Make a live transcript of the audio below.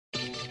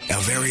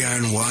Our very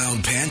own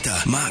wild panther,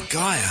 Mark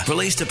Geyer,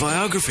 released a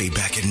biography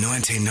back in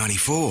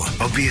 1994.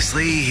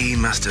 Obviously, he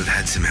must have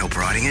had some help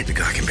writing it. The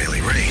guy can barely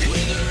read.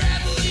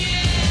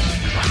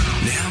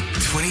 Now,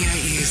 28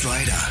 years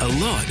later, a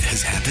lot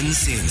has happened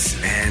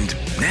since. And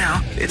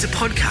now, it's a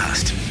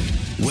podcast.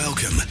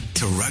 Welcome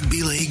to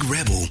Rugby League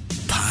Rebel,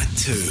 Part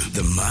 2,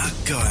 the Mark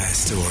Geyer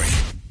story.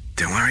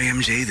 Don't worry,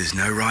 MG, there's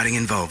no writing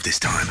involved this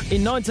time.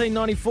 In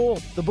 1994,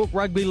 the book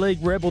Rugby League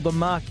Rebel, the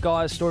Mark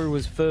Geyer story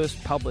was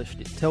first published.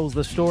 It tells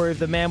the story of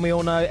the man we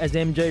all know as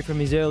MG from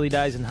his early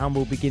days and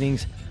humble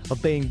beginnings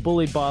of being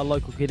bullied by a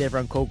local kid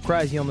everyone called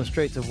crazy on the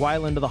streets of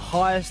Wayland to the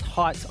highest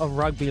heights of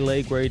rugby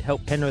league where he'd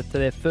helped Penrith to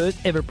their first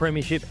ever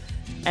premiership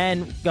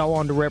and go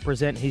on to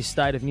represent his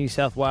state of New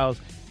South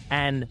Wales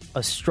and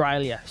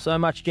Australia. So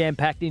much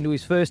jam-packed into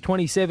his first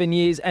 27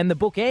 years, and the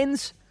book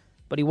ends,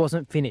 but he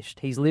wasn't finished.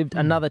 He's lived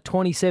another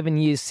 27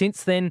 years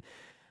since then.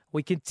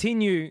 We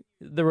continue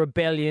the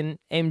rebellion,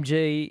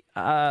 MG.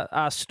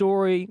 Our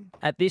story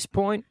at this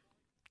point,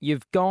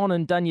 you've gone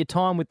and done your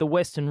time with the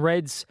Western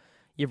Reds.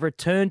 You've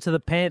returned to the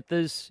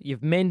Panthers.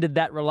 You've mended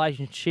that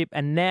relationship,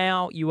 and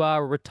now you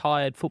are a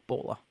retired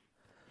footballer.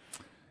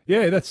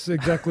 Yeah, that's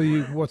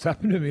exactly what's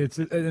happened to me. It's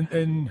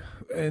and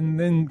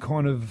then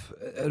kind of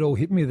it all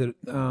hit me that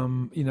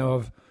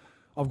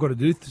I've got to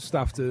do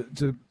stuff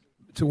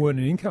to earn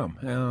an income.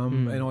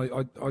 And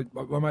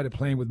I made a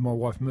plan with my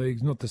wife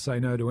Megs not to say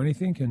no to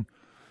anything, and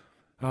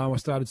I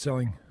started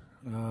selling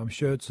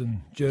shirts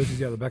and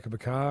jerseys out the back of a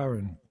car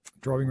and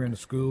driving around to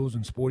schools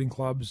and sporting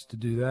clubs to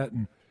do that.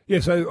 And yeah,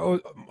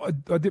 so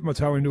I dipped my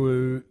toe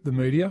into the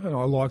media, and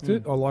I liked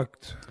it. I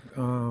liked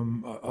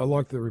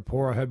the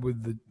rapport I had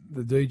with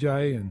the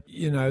DJ, and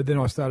then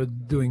I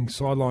started doing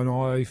Sideline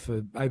Eye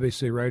for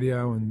ABC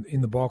Radio and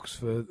In the Box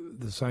for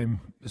the same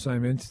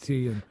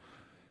entity, and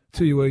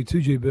 2UE,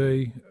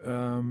 2GB.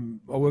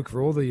 I work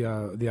for all the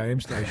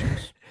AM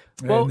stations.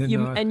 Well,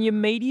 and your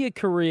media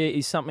career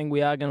is something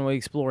we are going to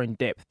explore in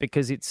depth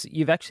because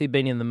you've actually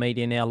been in the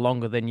media now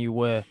longer than you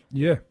were.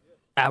 Yeah.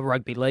 Our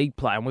rugby league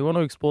player, and we want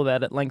to explore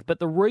that at length. But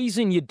the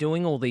reason you're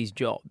doing all these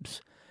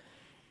jobs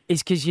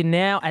is because you're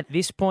now, at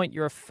this point,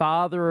 you're a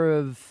father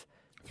of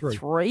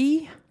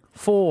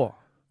four.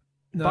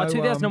 No, by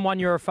 2001,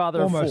 you're a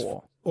father of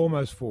four.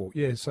 Almost four,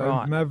 yeah. So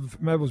right. Mav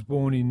was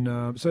born in.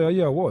 I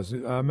was.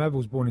 Mav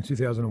was born in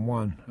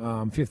 2001,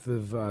 5th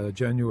of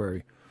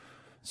January.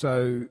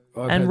 So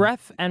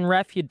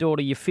Raf, your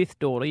daughter, your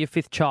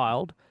fifth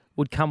child,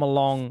 would come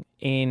along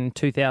in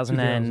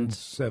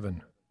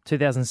 2007.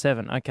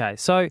 2007. Okay,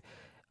 so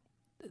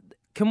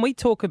can we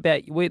talk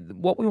about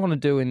what we want to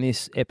do in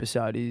this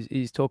episode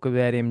is talk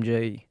about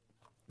MG,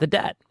 the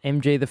dad,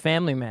 MG, the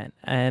family man,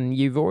 and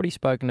you've already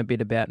spoken a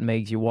bit about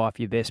Megs, your wife,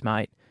 your best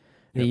mate.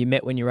 Yep. You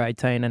met when you were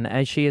 18, and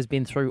as she has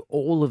been through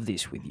all of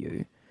this with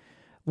you,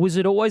 was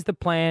it always the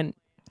plan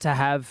to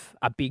have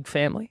a big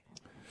family?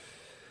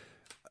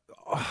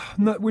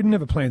 No, we'd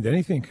never planned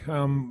anything.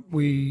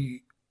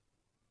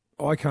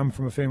 I come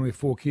from a family of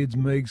 4 kids.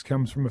 Megs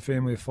comes from a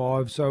family of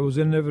 5, so it was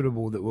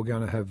inevitable that we're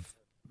going to have,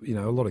 a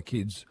lot of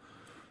kids.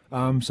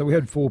 So we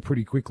had 4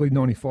 pretty quickly: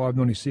 95,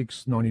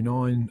 96,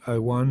 99,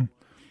 01.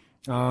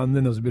 And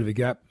then there was a bit of a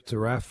gap to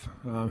Raf,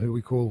 who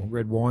we call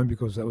Red Wine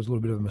because that was a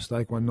little bit of a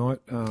mistake one night.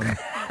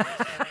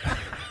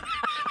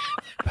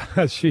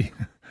 She's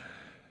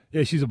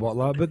a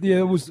bottler. But yeah,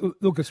 it was.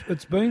 Look,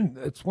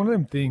 it's one of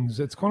them things.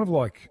 It's kind of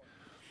like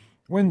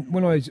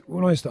when I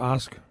used to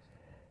ask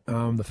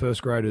the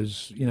first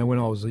graders, when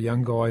I was a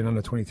young guy in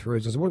under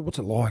 23s, I said, "What's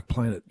it like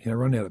playing it?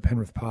 Running out at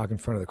Penrith Park in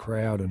front of the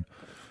crowd?" And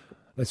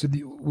they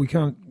said, "We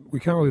can't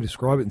really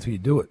describe it until you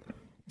do it."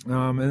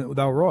 And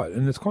they were right,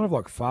 and it's kind of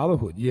like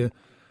fatherhood. You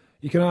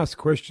can ask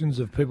questions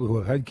of people who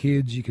have had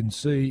kids. You can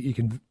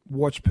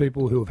watch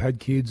people who have had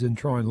kids and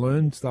try and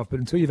learn stuff. But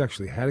until you've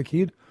actually had a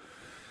kid,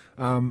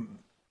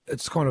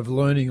 it's kind of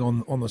learning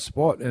on the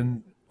spot.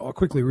 And I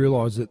quickly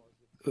realised that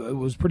it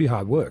was pretty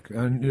hard work.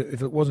 And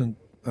if it wasn't,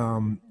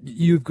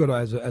 you've got to,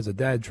 as a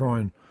dad, try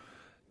and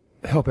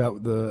help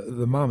out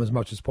the mum as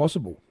much as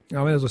possible.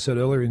 I mean, as I said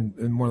earlier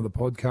in one of the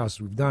podcasts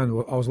we've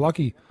done, I was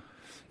lucky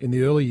in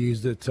the early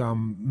years that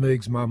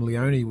Meg's mum,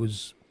 Leonie,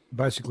 was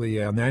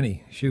basically our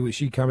nanny.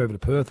 She came over to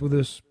Perth with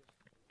us.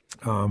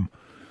 Then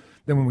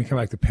when we came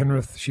back to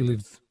Penrith, she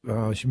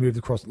moved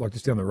across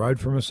just down the road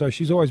from us. So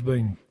she's always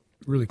been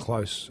really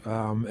close.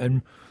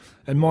 And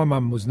my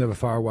mum was never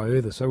far away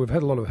either. So we've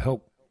had a lot of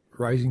help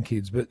raising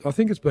kids. But I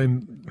think it's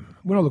been,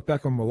 when I look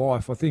back on my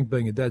life, I think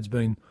being a dad's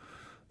been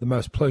the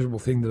most pleasurable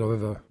thing that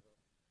I've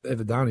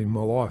ever done in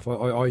my life.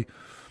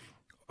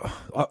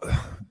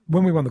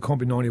 When we won the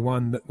comp in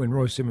 '91, when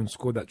Roy Simmons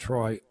scored that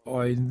try,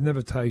 I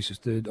never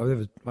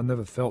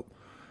felt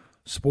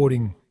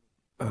sporting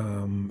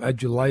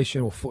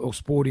adulation or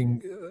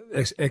sporting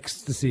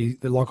ecstasy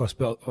like I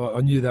felt.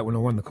 I knew that when I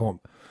won the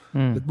comp.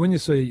 But when you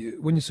see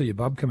your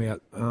bub come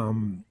out,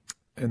 and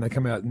they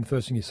come out, and the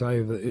first thing you say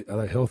are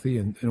they healthy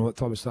and all that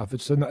type of stuff,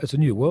 it's a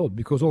new world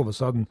because all of a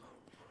sudden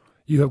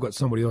you have got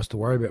somebody else to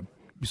worry about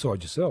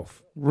besides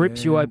yourself.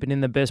 Rips you open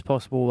in the best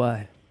possible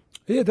way.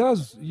 Yeah, it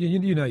does.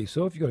 You know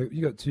yourself.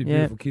 You got two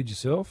beautiful kids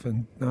yourself,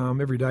 and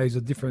every day is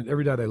a different.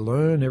 Every day they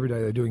learn. Every day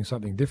they're doing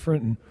something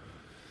different.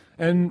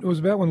 And it was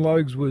about when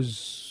Logs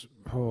was.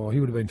 Oh, he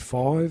would have been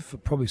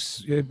 5. Probably.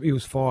 Yeah, he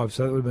was 5.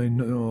 So that would have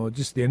been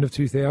just the end of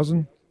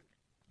 2000.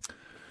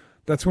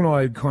 That's when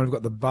I kind of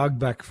got the bug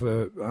back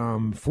for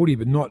footy,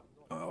 but not.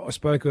 I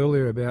spoke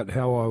earlier about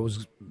how I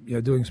was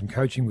doing some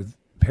coaching with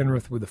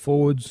Penrith with the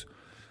forwards.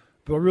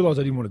 But I realised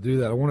I didn't want to do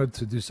that. I wanted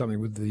to do something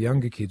with the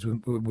younger kids,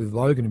 with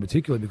Logan in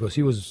particular, because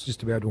he was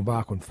just about to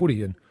embark on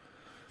footy. And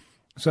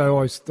so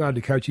I started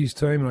to coach his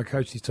team, and I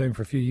coached his team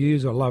for a few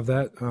years. I love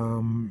that,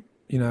 and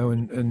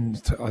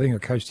I think I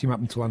coached him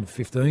up until under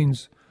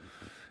 15s,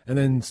 and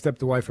then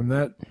stepped away from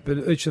that.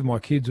 But each of my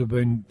kids have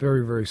been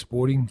very, very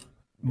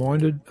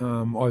sporting-minded.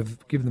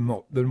 I've given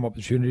them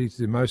opportunity to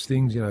do most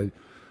things,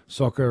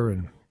 soccer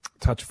and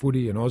touch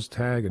footy and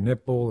OzTag and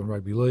netball and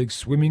rugby league,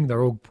 swimming.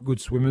 They're all good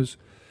swimmers.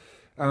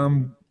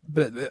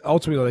 But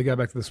ultimately, they go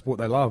back to the sport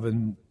they love.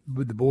 And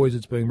with the boys,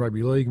 it's been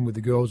rugby league, and with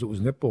the girls, it was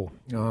netball.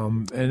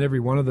 And every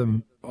one of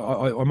them,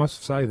 I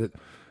must say that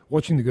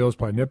watching the girls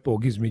play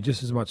netball gives me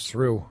just as much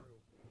thrill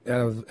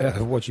out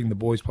of watching the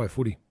boys play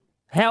footy.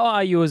 How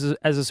are you as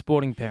a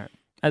sporting parent?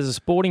 As a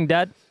sporting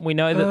dad, we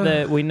know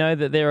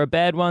that there are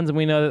bad ones and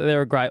we know that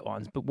there are great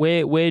ones. But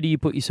where do you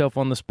put yourself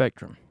on the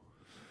spectrum?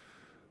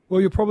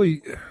 Well,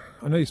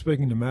 I know you're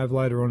speaking to Mav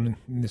later on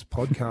in this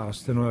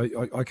podcast, and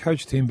I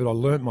coached him, but I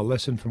learnt my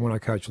lesson from when I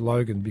coached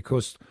Logan,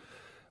 because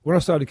when I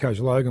started to coach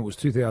Logan, it was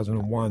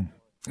 2001,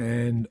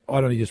 and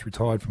I'd only just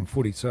retired from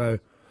footy. So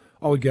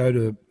I would go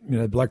to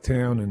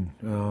Blacktown and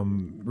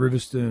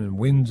Riverstone and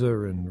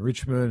Windsor and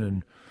Richmond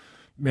and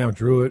Mount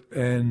Druitt,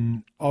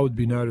 and I would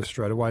be noticed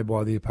straight away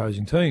by the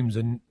opposing teams.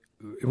 And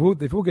if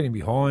we're getting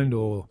behind,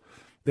 or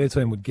their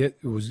team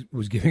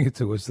was giving it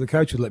to us, the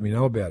coach would let me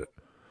know about it.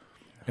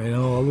 And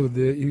look,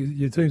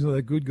 your team's not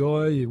that good,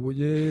 guy.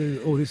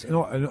 All this.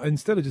 And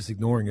instead of just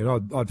ignoring it,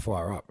 I'd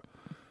fire up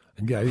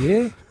and go,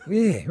 yeah,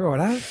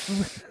 right,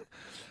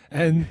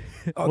 And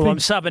I'm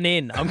subbing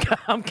in. I'm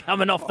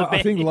coming off the bench.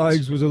 I think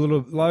Logs was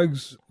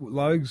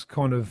Logs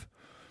kind of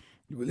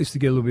used to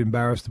get a little bit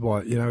embarrassed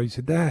by it. He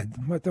said,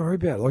 "Dad, mate, don't worry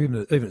about it." Like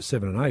even at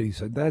 7 and 8, he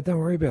said, "Dad, don't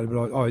worry about it."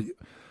 But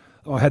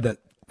I had that.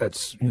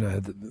 That's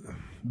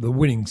the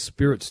winning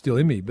spirit still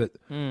in me. But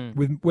by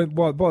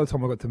the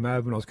time I got to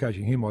Mav, when I was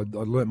coaching him, I'd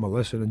learnt my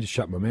lesson and just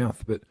shut my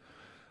mouth. But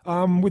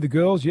with the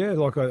girls,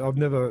 like I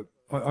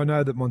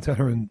know that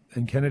Montana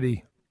and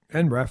Kennedy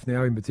and Raph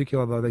now in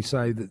particular, though, they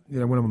say that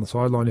when I'm on the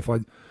sideline, if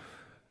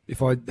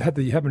I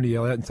happen to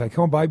yell out and say,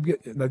 "Come on, babe,"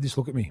 they just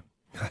look at me.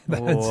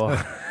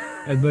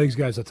 And Megs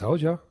goes, I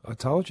told you.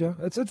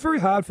 It's very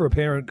hard for a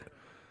parent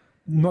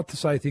not to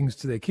say things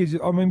to their kids.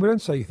 I mean, we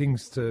don't say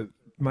things to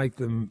make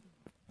them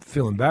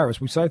feel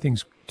embarrassed. We say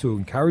things to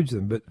encourage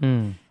them, but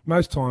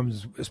most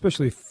times,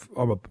 especially if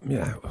I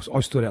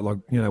stood out like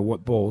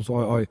what balls,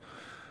 I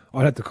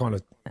had to kind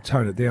of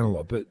tone it down a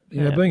lot. But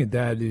being a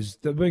dad,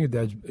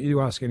 you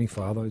ask any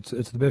father,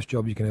 it's the best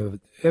job you can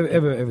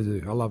ever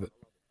do. I love it.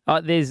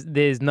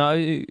 There's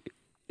no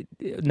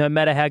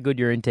matter how good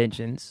your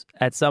intentions,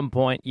 at some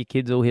point your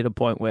kids will hit a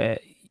point where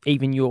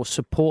even your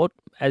support,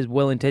 as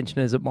well-intentioned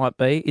as it might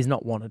be, is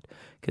not wanted,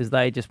 because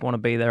they just want to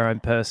be their own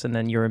person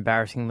and you're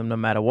embarrassing them no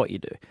matter what you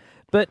do.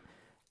 But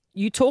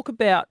you talk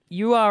about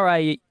you are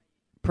a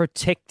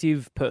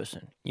protective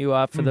person. You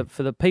are, for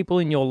the people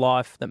in your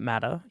life that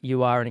matter,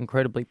 you are an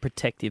incredibly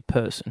protective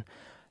person.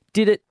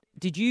 Did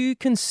you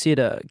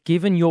consider,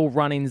 given your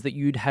run-ins that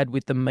you'd had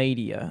with the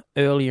media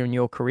earlier in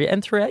your career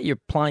and throughout your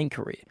playing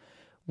career,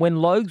 when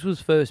Logs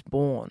was first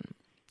born,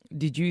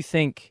 did you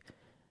think,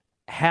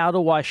 how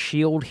do I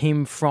shield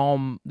him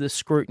from the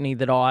scrutiny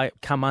that I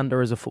come under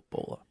as a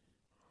footballer?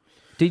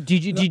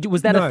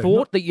 Was that a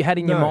thought that you had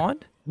in your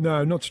mind?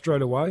 No, not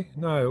straight away.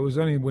 No, it was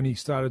only when he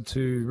started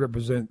to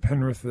represent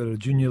Penrith at a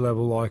junior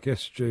level, like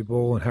SG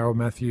Ball and Harold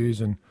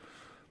Matthews and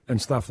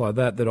stuff like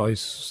that I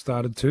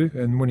started to.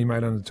 And when he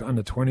made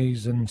under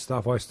 20s and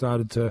stuff, I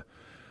started to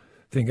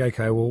think,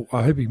 okay, well,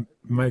 I hope he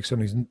makes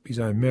on his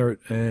own merit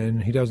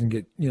and he doesn't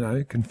get,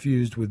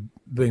 confused with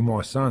being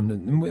my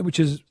son, which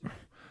is,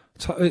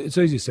 it's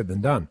easier said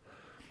than done.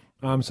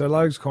 So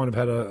Logs kind of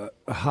had a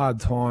hard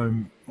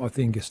time, I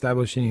think,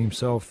 establishing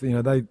himself.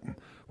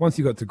 Once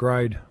he got to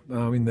grade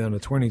in the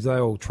under-20s, they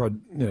all tried,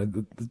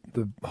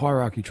 the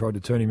hierarchy tried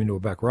to turn him into a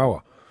back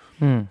rower.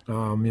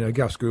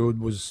 Gus Gould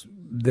was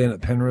then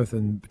at Penrith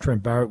and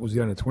Trent Barrett was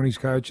the under-20s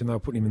coach, and they were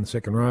putting him in the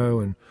second row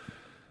and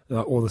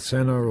or the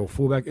centre or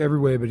fullback,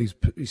 everywhere but his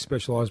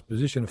specialised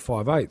position of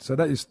 5'8". So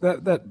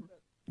that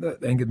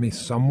angered me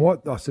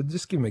somewhat. I said,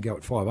 just give him a go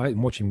at 5'8"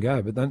 and watch him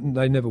go, but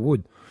they never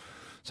would.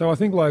 So I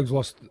think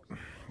Logan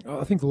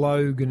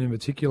in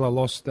particular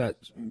lost that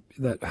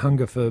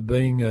hunger for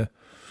being a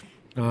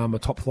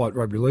top flight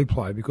rugby league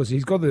player, because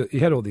he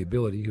had all the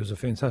ability. He was a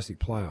fantastic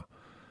player.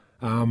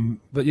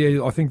 But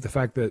yeah, I think the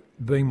fact that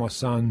being my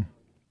son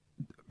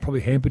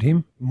probably hampered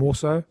him more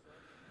so.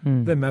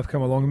 Then Mav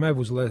come along,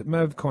 and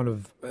Mav kind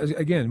of,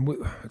 again,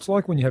 it's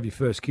like when you have your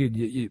first kid,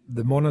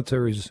 the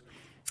monitor is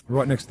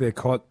right next to their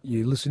cot.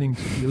 You're listening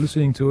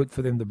to it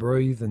for them to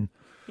breathe, and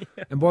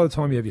by the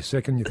time you have your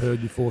second, your third,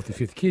 your fourth, your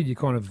fifth kid, you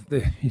kind of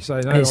you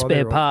say no. There's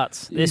spare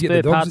parts. There's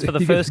spare parts for the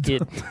first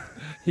kid.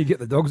 You get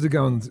the dogs to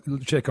go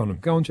and check on them.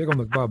 Go and check on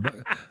the bub.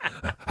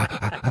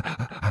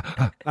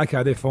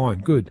 Okay, they're fine.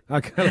 Good.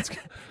 Okay, let's go.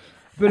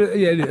 But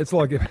it's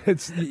like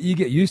you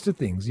get used to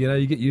things.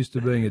 You get used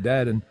to being a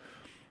dad, and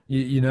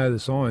you know the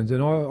signs.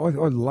 And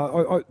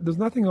I there's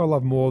nothing I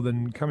love more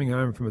than coming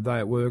home from a day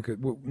at work,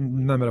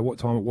 no matter what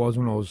time it was,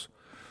 when I was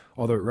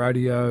either at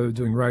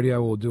doing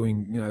radio, or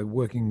doing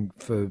working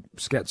for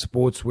Scat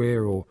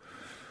Sportswear,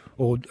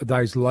 or a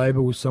day's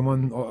labour with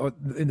someone.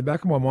 In the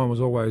back of my mind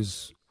was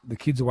always the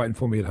kids are waiting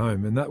for me at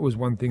home, and that was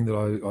one thing that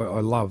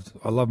I loved.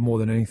 I loved more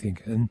than anything.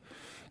 And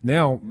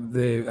now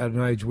they're at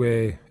an age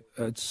where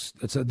it's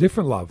a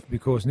different love,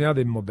 because now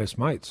they're my best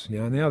mates.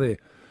 Now they're,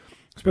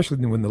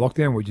 especially when the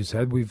lockdown we just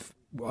had,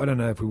 I don't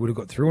know if we would have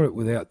got through it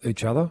without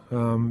each other.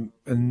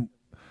 And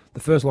the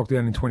first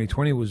lockdown in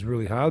 2020 was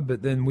really hard,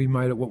 but then we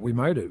made it what we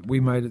made it.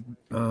 We made it.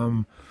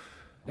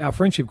 Our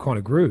friendship kind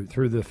of grew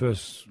through the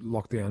first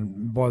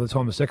lockdown. By the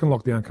time the second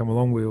lockdown came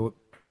along, we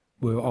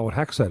were old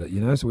hacks at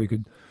it, so we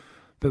could.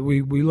 But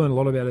we learn a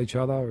lot about each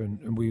other,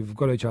 and we've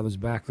got each other's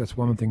back. That's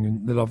one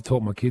thing that I've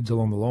taught my kids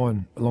along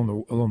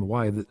the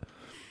way, that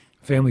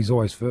family's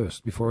always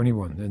first before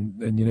anyone,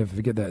 and you never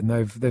forget that. And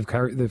they've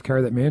carried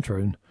that mantra,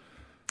 and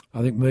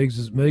I think Meigs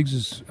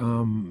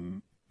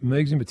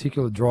in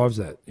particular drives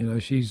that.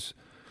 She's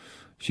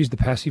the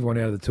passive one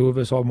out of the two of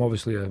us. I'm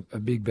obviously a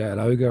big bad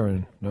ogre,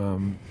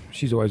 and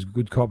she's always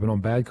good cop and I'm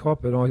bad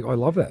cop, and I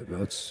love that.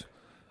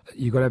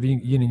 You got to have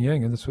yin and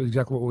yang, and that's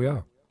exactly what we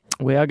are.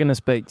 We are going to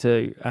speak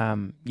to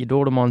your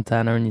daughter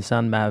Montana and your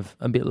son Mav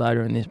a bit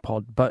later in this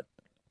pod, but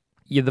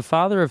you're the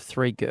father of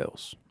 3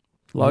 girls.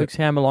 Lokes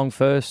came along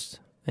first,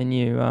 and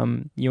you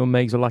and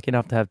Meigs were lucky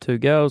enough to have 2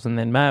 girls, and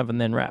then Mav, and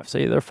then Raf. So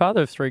you're the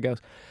father of 3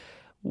 girls.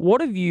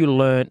 What have you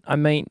learnt? I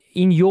mean,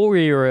 in your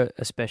era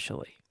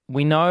especially,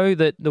 we know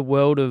that the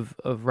world of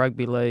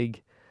rugby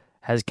league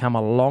has come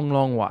a long,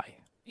 long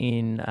way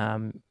in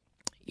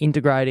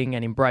integrating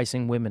and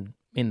embracing women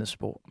in the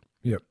sport.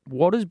 Yep.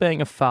 What has being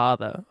a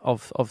father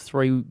of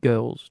 3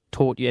 girls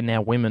taught you, and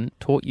now women,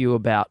 taught you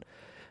about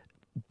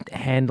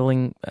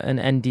handling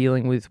and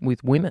dealing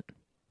with women?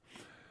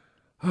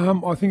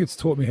 I think it's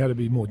taught me how to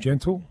be more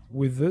gentle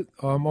with it.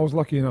 I was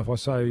lucky enough,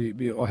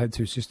 I had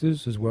 2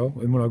 sisters as well,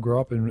 and when I grew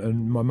up,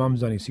 and my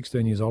mum's only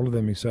 16 years older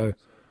than me, so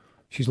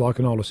she's like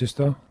an older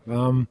sister.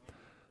 But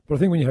I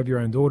think when you have your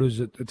own daughters,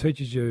 it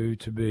teaches you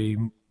to be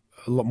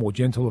a lot more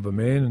gentle of a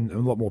man, and a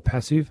lot more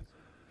passive.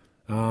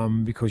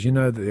 Because you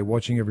know that they're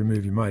watching every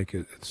move you make.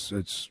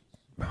 It's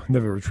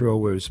never a true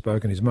word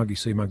spoken. Is monkey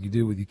see, monkey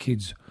do with your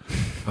kids.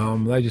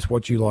 They just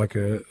watch you like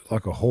a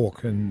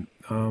hawk. And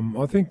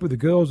I think with the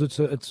girls, it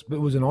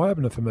was an eye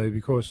opener for me,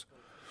 because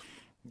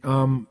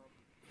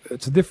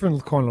it's a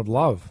different kind of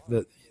love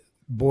that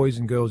boys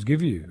and girls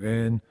give you.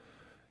 And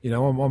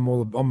I'm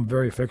a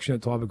very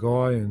affectionate type of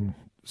guy, and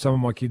some of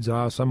my kids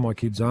are, some of my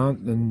kids aren't,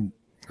 and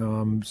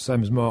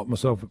same as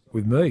myself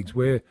with Meigs,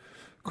 where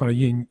kind of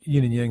yin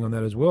and yang on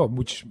that as well,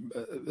 which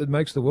it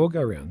makes the world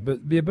go round.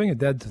 But being a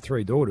dad to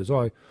 3 daughters,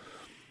 I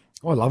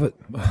love it.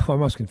 I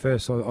must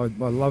confess, I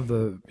love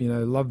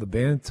the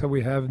banter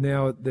we have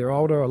now. They're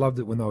older. I loved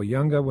it when they were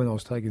younger, when I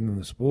was taking them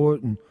to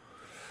sport, and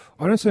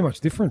I don't see much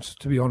difference,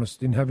 to be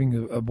honest, in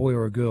having a boy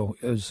or a girl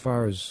as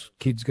far as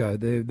kids go.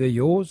 They're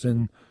yours,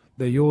 and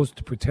they're yours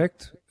to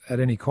protect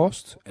at any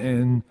cost.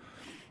 And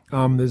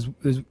there's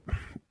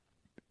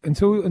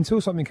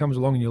until something comes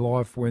along in your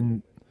life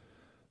when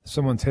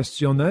someone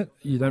tests you on that,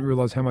 you don't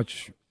realise how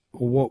much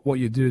or what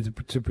you do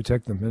to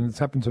protect them. And it's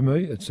happened to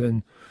me.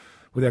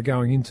 Without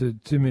going into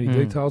too many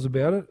details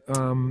about it,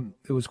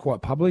 it was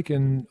quite public,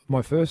 and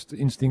my first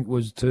instinct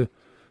was to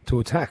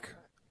attack.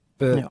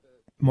 But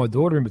my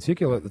daughter in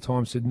particular at the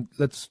time said,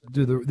 "Let's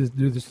do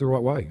this the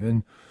right way."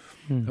 And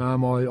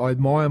I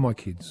admire my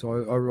kids.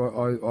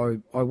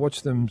 I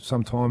watch them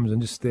sometimes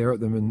and just stare at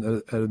them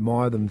and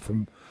admire them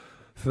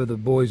for the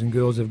boys and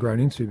girls they've grown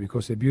into,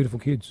 because they're beautiful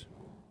kids.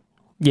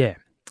 Yeah.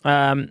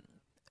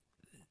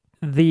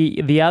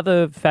 The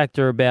other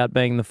factor about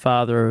being the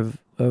father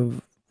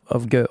of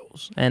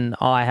girls, and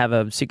I have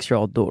a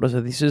 6-year-old daughter, so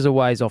this is a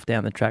ways off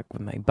down the track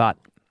with me, but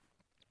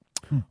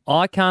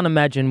I can't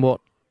imagine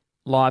what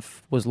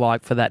life was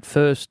like for that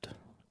first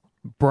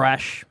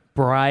brash,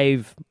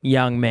 brave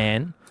young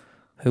man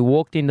who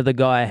walked into the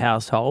Gaia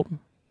household,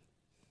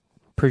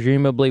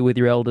 presumably with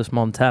your eldest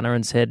Montana,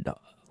 and said,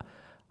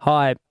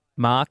 "Hi,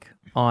 Mark,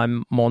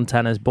 I'm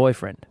Montana's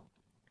boyfriend."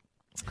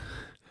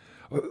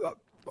 I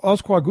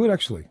was quite good,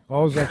 actually. I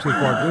was actually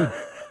quite good.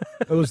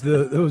 It was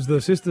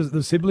the sisters,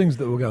 the siblings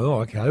that were going,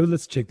 "Oh, okay,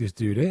 let's check this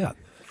dude out."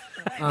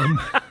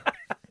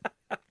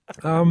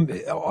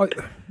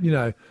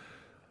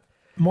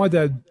 My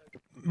dad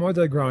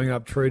growing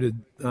up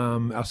treated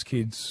us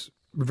kids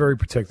very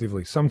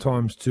protectively,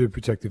 sometimes too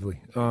protectively.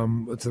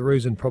 It's the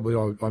reason probably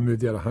I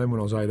moved out of home when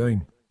I was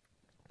 18,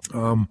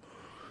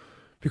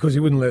 because he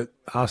wouldn't let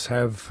us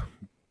have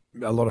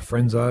a lot of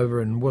friends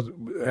over, and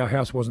our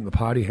house wasn't the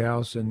party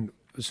house. And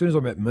as soon as I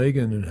met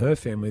Megan and her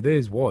family,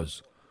 theirs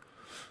was,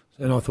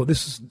 and I thought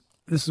this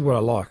is what I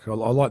like. I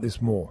like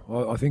this more.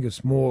 I think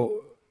it's more.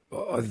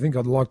 I think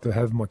I'd like to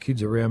have my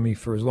kids around me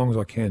for as long as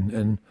I can,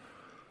 and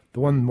the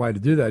one way to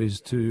do that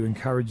is to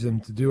encourage them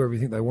to do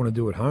everything they want to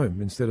do at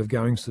home instead of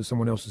going to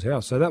someone else's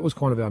house. So that was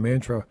kind of our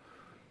mantra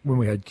when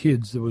we had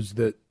kids. It was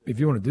that if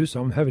you want to do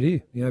something, have it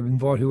here.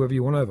 Invite whoever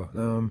you want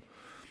over.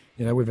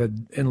 We've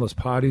had endless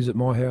parties at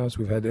my house.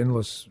 We've had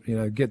endless,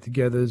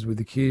 get-togethers with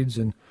the kids,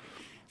 and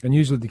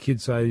usually the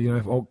kids say,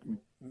 I'll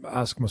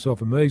ask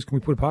myself and Megs, can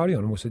we put a party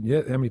on? And we said,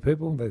 yeah, how many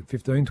people? They're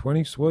 15,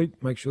 20,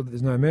 sweet. Make sure that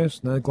there's no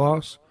mess, no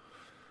glass.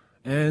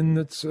 And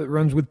it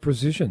runs with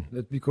precision.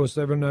 That's because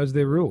everyone knows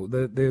their rule.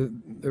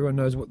 Everyone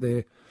knows what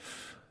their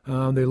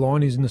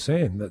line is in the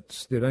sand.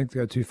 They don't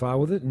go too far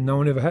with it, and no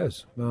one ever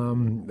has.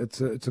 It's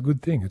a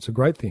good thing. It's a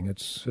great thing.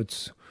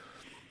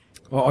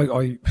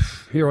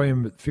 Here I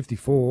am at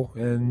 54,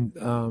 and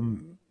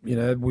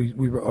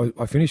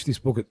I finished this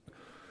book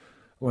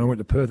when I went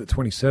to Perth at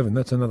 27.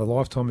 That's another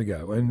lifetime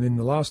ago. And in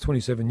the last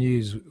 27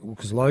 years,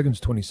 because Logan's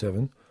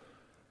 27,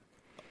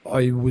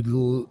 I would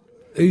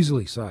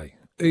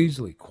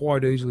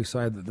quite easily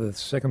say that the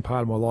second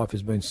part of my life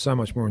has been so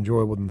much more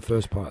enjoyable than the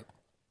first part.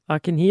 I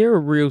can hear a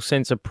real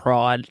sense of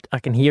pride. I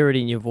can hear it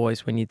in your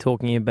voice when you're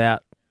talking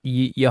about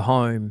your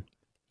home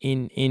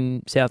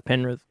in South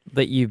Penrith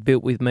that you've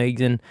built with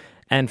Megs.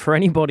 And for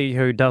anybody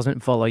who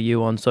doesn't follow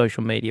you on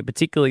social media,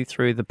 particularly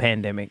through the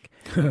pandemic,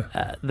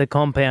 the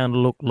compound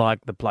looked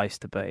like the place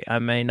to be. I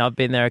mean, I've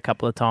been there a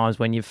couple of times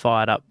when you've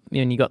fired up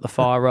and you got the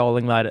fire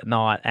rolling late at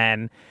night,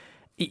 and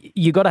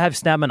you got to have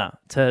stamina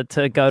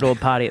to go to a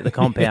party at the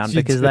compound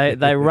because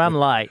they run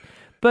late.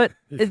 But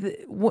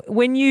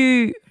when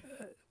you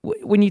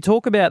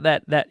talk about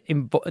that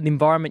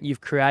environment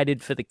you've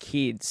created for the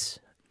kids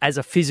as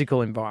a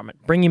physical environment,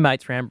 bring your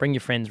mates around, bring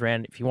your friends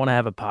around. If you want to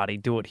have a party,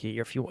 do it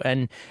here.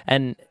 And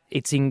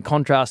it's in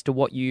contrast to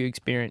what you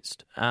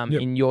experienced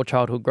in your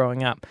childhood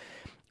growing up.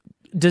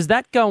 Does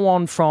that go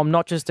on from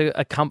not just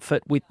a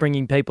comfort with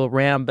bringing people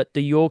around, but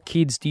do your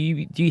kids? Do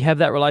you have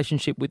that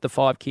relationship with the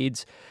 5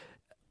 kids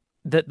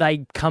that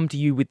they come to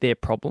you with their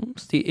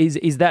problems?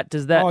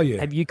 Oh, yeah.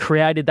 Have you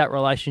created that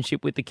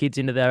relationship with the kids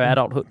into their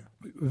adulthood?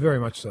 Very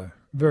much so.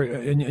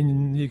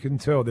 And you can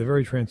tell they're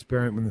very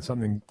transparent when there's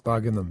something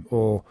bugging them,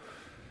 or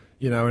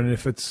and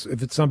if it's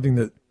something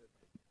that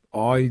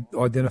I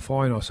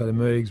identify and I say to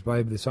Megs,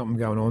 babe, there's something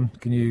going on.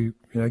 Can you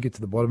get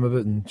to the bottom of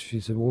it? And she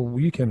said, well,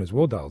 you can as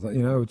well, Dale.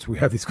 We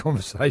have this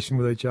conversation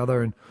with each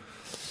other, and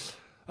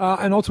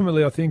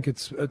ultimately I think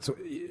it's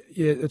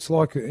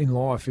like in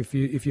life. If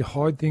you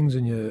hide things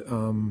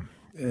and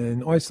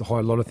I used to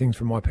hide a lot of things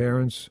from my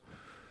parents.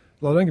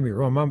 Well, don't get me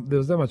wrong, Mum, there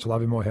was that much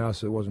love in my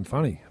house that it wasn't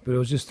funny. But it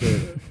was just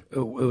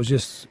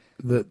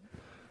that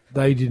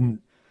Dad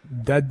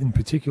in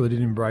particular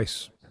didn't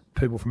embrace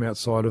people from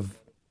outside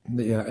of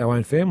our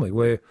own family,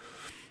 where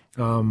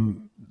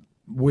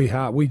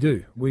we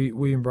do.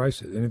 We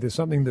embrace it. And if there's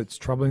something that's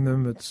troubling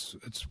them, it's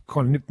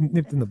kind of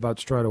nipped in the bud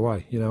straight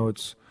away.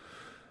 It's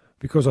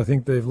because I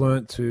think they've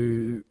learnt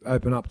to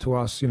open up to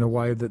us in a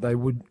way that they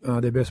would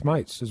their best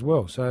mates as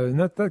well. So and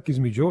that gives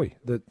me joy,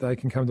 that they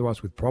can come to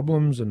us with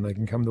problems and they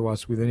can come to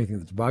us with anything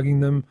that's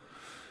bugging them.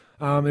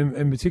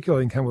 And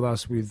particularly come with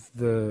us with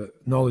the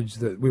knowledge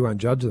that we won't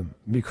judge them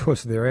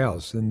because they're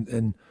ours.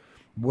 And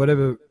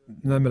whatever,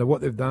 no matter what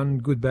they've done,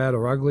 good, bad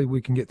or ugly,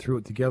 we can get through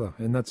it together.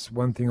 And that's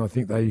one thing I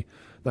think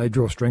they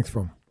draw strength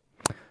from.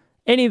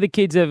 Any of the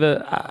kids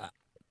ever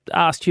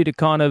asked you to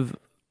kind of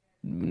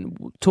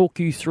talk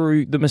you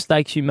through the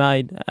mistakes you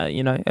made,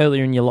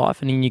 earlier in your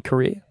life and in your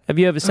career? Have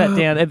you ever sat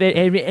down? Have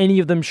any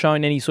of them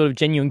shown any sort of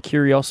genuine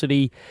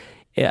curiosity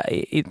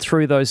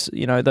through those,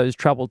 those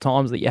troubled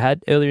times that you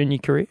had earlier in your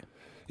career?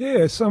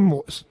 Yeah,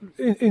 some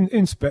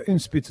in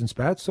spits and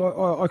spats.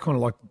 I kind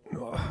of like.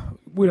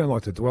 We don't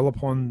like to dwell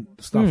upon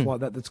stuff like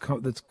that.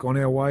 That's gone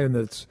our way, and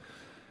that's,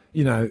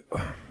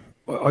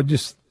 I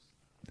just.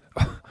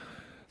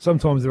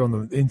 Sometimes they're on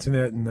the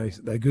internet and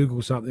they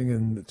Google something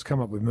and it's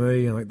come up with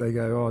me and they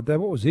go, oh, Dad,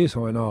 what was this? I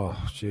went, oh,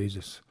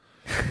 Jesus.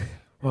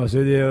 I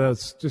said, yeah,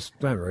 that's just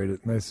don't read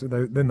it.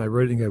 And then they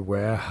read it and go,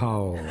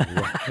 wow,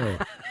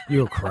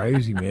 you're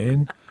crazy,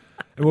 man.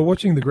 And we're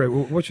watching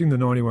the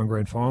 91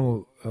 grand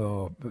final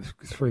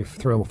 3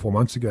 or 4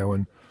 months ago,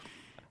 and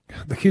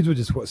the kids were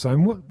just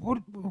saying, what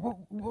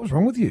was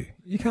wrong with you?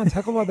 You can't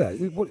tackle like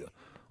that.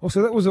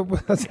 Also,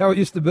 that's how it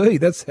used to be.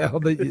 That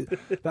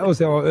was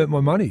how I earned my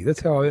money.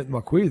 That's how I earned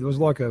my quid. It was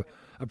like a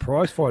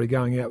prize fighter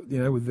going out,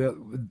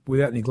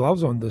 without any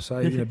gloves on to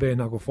say, bare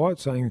knuckle fight,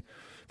 saying,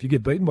 if you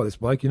get beaten by this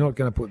bloke, you're not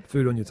going to put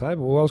food on your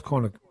table. Well,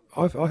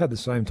 I had the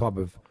same type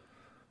of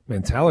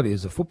mentality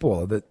as a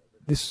footballer, that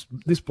this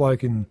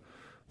bloke in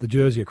the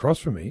jersey across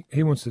from me,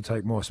 he wants to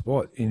take my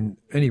spot in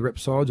any rep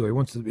sides, or he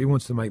wants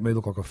to make me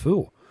look like a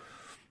fool.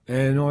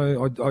 And I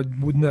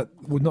would not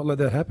let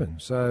that happen.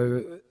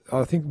 So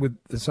I think with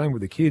the same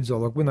with the kids,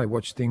 like when they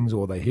watch things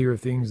or they hear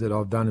of things that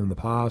I've done in the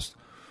past,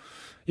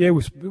 yeah,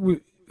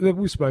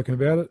 we've spoken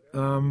about it.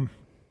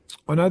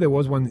 I know there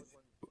was one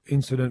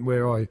incident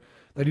where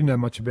they didn't know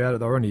much about it.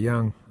 They were only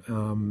young,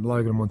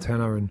 Logan and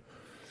Montana, and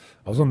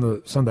I was on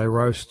the Sunday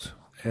roast,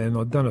 and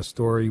I'd done a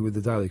story with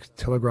the Daily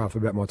Telegraph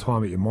about my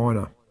time at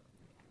Yamina,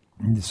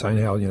 and saying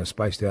how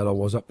spaced out I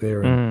was up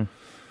there,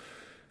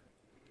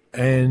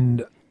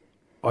 and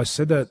I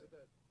said that.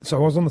 So I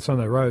was on the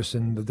Sunday roast,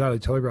 and the Daily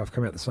Telegraph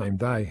came out the same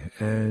day,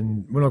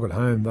 and when I got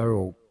home, they were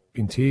all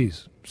in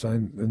tears,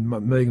 saying, and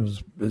Megan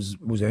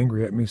was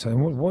angry at me, saying,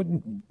 "Why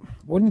didn't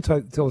you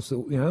tell us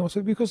that?" I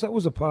said, because that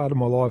was a part of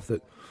my life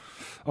that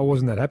I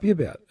wasn't that happy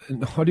about,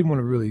 and I didn't want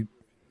to really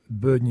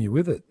burden you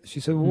with it. She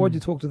said, "Well, why'd you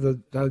talk to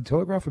the Daily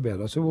Telegraph about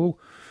it?" I said, "Well,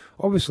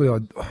 obviously I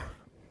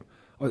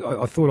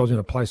thought I was in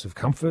a place of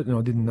comfort, and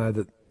I didn't know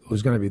that it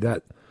was going to be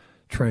that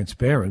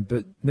transparent.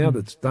 But now that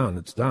it's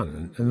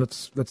done, and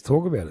let's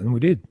talk about it." And we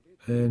did,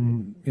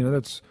 and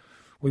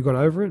we got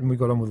over it, and we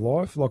got on with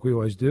life like we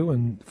always do.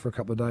 And for a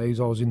couple of days,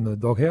 I was in the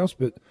doghouse,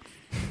 but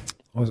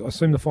I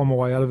seem to find my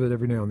way out of it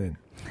every now and then.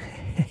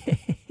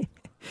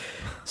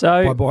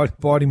 So by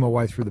biting my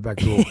way through the back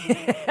door.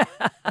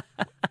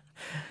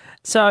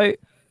 So,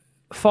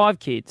 5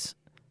 kids.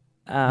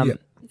 Yeah.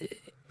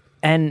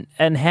 And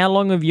how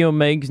long have you and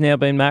Megs now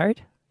been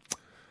married?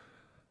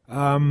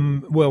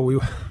 Well, we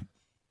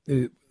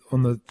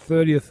on the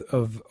 30th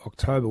of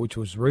October, which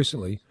was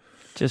recently.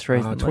 Just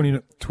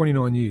recently.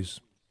 29 years.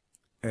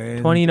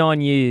 And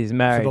 29 years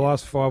married. For the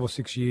last 5 or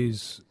 6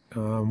 years,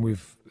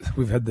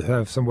 we've had to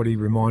have somebody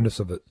remind us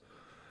of it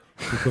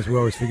because we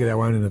always forget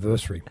our own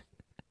anniversary.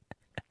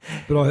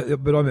 But I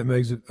met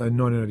Megs in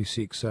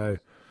 1986, so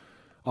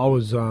I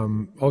was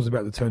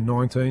about to turn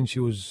 19. She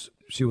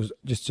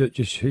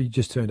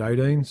just turned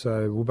 18,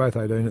 so we were both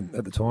 18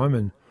 at the time,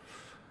 and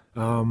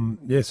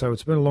so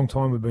it's been a long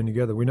time we've been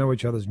together. We know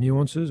each other's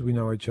nuances, we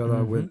know each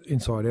other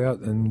inside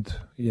out, and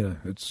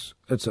it's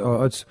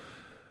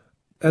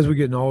as we're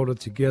getting older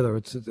together,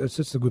 it's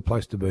just a good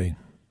place to be.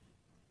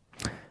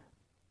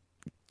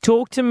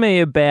 Talk to me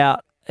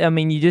about. I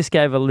mean, you just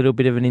gave a little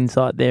bit of an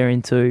insight there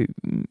into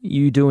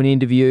you do an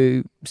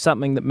interview,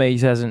 something that Megs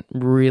hasn't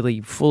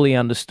really fully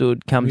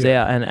understood comes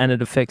out and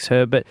it affects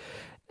her. But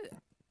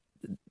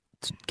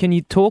can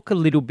you talk a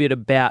little bit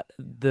about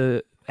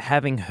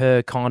having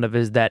her kind of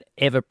as that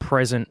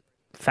ever-present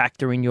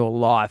factor in your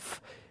life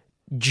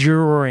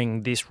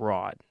during this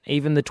ride?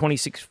 Even the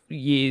 26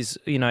 years,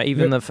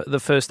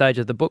 the first stage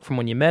of the book from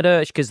when you met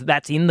her, because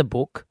that's in the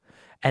book.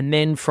 And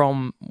then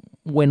from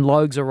when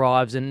Logs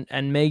arrives and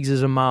Megs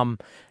is a mum,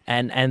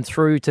 and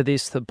through to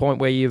the point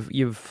where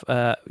you've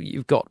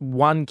got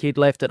one kid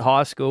left at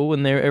high school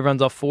and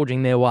everyone's off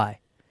forging their way.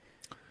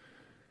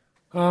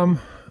 I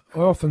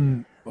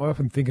often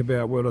think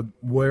about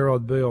where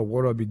I'd be or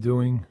what I'd be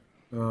doing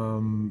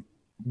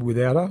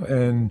without her,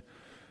 and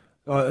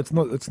it's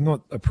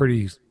not a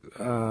pretty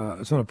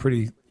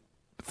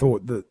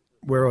thought that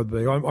where I'd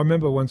be. I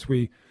remember once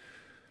we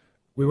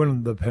went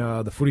on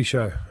the footy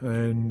show,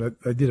 and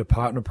they did a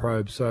partner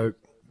probe. So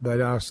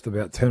they'd asked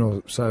about 10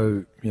 or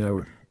so,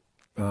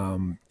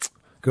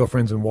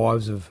 girlfriends and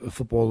wives of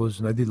footballers,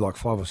 and they did like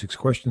 5 or 6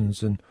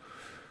 questions, and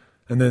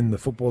then the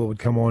footballer would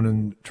come on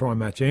and try and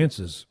match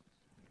answers.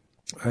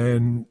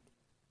 And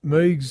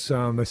Megs,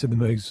 they said to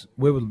Megs,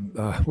 where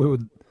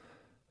would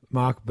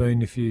Mark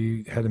been if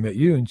he hadn't met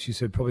you? And she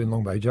said, probably in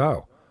Long Bay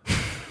Jail.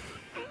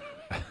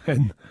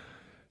 And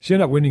she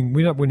ended up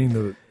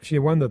winning. She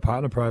won the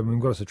partner program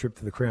and got us a trip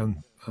to the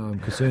Crown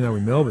Casino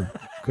in Melbourne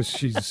because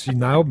she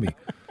nailed me.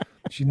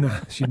 She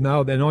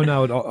nailed, and I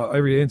nailed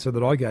every answer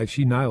that I gave.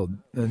 She nailed,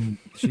 and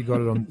she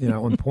got it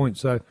on point.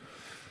 So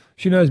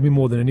she knows me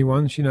more than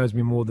anyone. She knows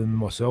me more than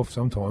myself.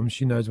 Sometimes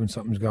she knows when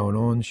something's going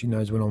on. She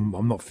knows when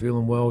I'm not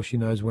feeling well. She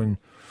knows when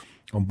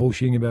I'm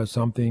bullshitting about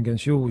something, and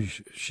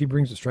she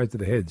brings it straight to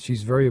the head.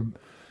 She's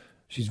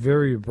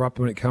very abrupt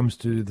when it comes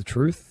to the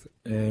truth,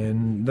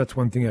 and that's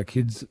one thing our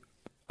kids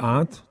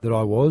aren't, that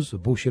I was, a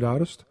bullshit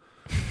artist.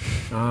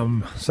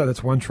 So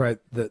that's one trait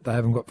that they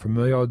haven't got from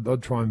me.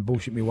 I'd try and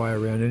bullshit my way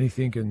around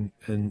anything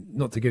and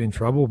not to get in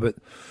trouble. But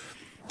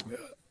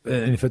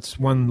and if it's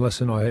one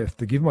lesson I have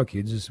to give my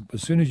kids is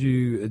as soon as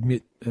you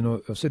admit,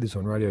 and I've said this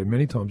on radio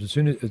many times, as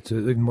soon as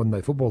to even modern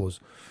day footballers,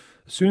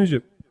 as soon as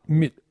you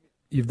admit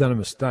you've done a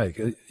mistake,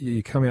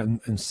 you come out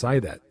and say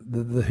that,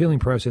 the healing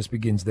process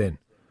begins then.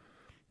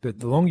 But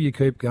the longer you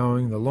keep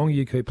going, the longer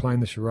you keep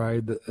playing the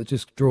charade, it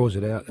just draws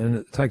it out, and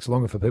it takes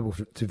longer for people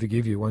to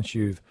forgive you once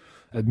you've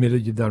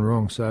admitted you've done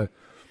wrong. So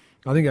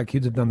I think our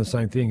kids have done the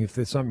same thing. If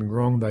there's something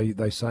wrong,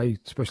 they say,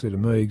 especially to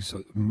me,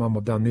 Mum,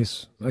 I've done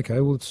this. Okay,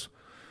 well,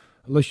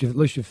 at least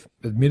you've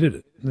admitted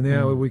it. And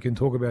now we can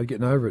talk about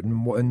getting over it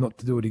and not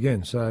to do it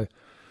again. So,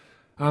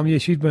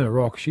 she's been a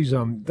rock. She's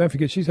don't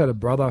forget, she's had a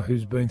brother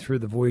who's been through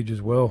the voyage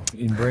as well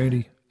in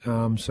Brandy.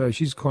 So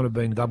she's kind of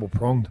been double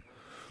pronged.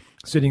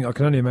 I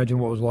can only imagine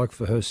what it was like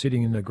for her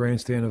sitting in the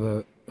grandstand of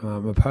a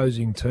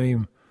opposing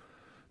team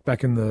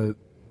back in the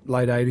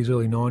late 80s,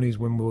 early 90s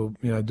when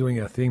we were doing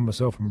our thing,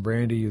 myself and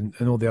Brandy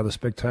and all the other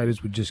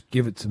spectators would just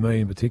give it to me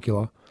in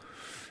particular.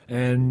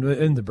 And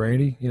to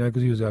Brandy,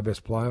 because he was our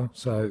best player.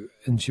 So,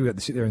 and she would have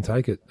to sit there and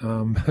take it.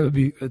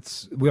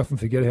 We often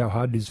forget how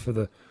hard it is for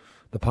the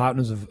the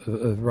partners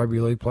of rugby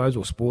league players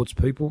or sports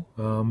people.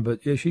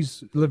 But yeah,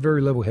 she's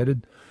very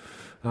level-headed.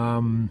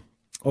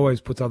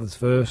 Always puts others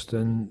first,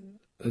 and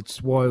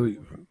it's why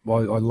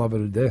I love her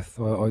to death.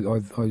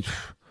 I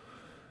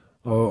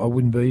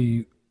wouldn't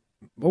be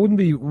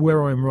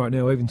where I am right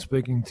now, even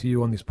speaking to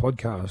you on this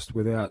podcast,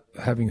 without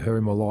having her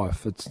in my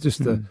life. It's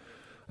just a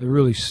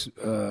really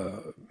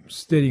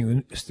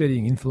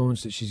steadying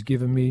influence that she's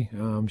given me.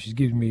 She's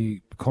given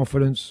me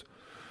confidence.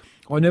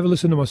 I never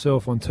listen to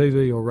myself on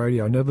TV or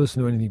radio. I never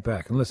listen to anything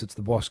back unless it's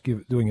the boss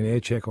doing an air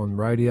check on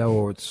radio,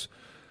 or it's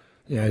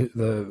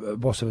the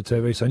boss of a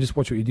TV saying, just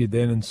watch what you did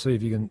then and see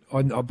if you can.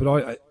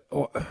 But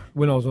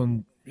when I was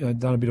on,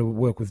 done a bit of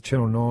work with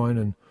Channel 9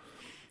 and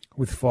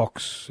with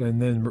Fox,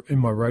 and then in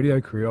my radio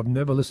career, I've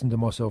never listened to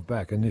myself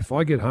back. And if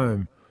I get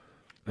home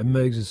and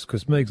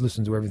because Megs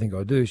listens to everything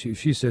I do, if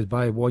she says,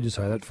 "Babe, why'd you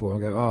say that for?" I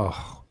go,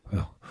 "Oh,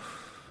 well,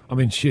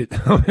 I'm in shit.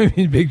 I'm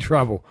in big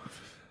trouble."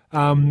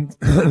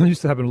 It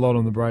used to happen a lot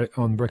on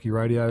Brekkie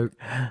Radio,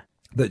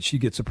 that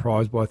she'd get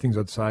surprised by things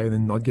I'd say, and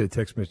then I'd get a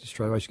text message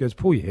straight away. She goes,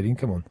 "Pull your head in,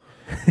 come on.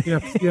 You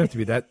don't have to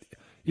be that.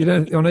 I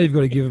know you've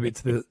got to give a bit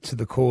to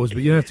the cause,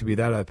 but you don't have to be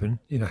that open.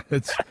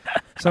 It's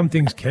some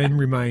things can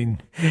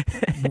remain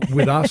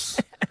with us.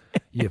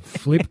 You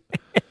flip."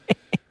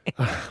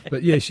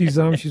 But yeah, she's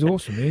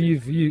awesome, man.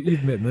 You've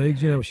met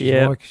Megs, you know what she's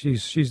like.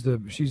 She's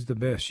the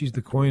best. She's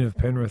the queen of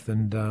Penrith,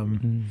 and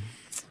I'm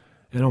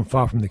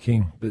far from the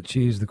king, but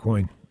she is the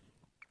queen.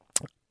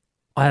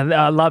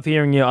 I love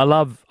hearing you. I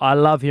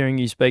love hearing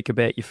you speak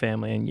about your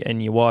family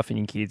and your wife and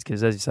your kids,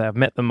 because, as you say, I've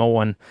met them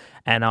all,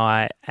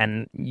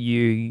 and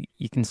you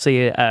can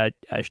see a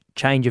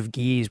change of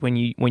gears when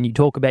you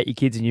talk about your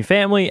kids and your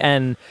family.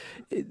 And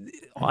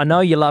I know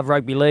you love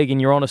rugby league, and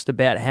you're honest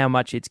about how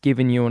much it's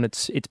given you and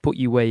it's put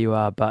you where you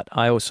are. But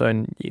I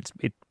also, it's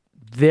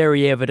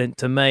very evident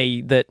to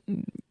me that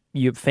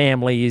your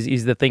family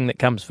is the thing that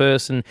comes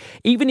first. And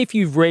even if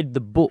you've read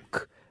the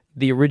book,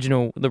 the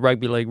original, The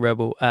Rugby League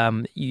Rebel,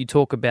 you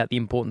talk about the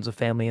importance of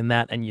family in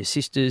that, and your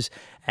sisters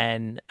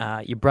and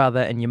your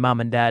brother and your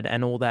mum and dad,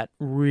 and all that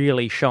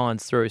really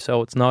shines through.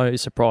 So it's no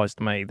surprise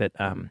to me that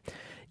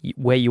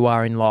where you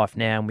are in life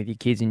now, and with your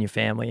kids and your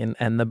family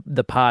and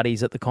the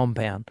parties at the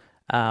compound,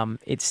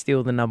 it's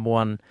still the number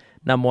one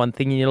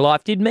thing in your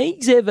life. Did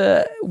Megs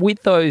ever,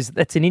 with those,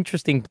 that's an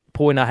interesting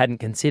point I hadn't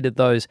considered,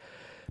 those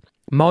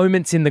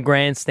moments in the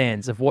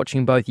grandstands of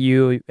watching both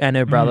you and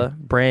her brother,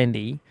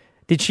 Brandy,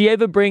 did she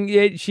ever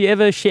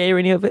share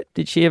any of it?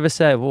 Did she ever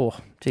say, "Oh,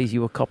 geez,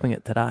 you were copping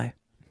it today"?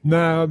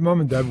 No,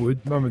 Mum and Dad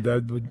would.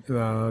 Dad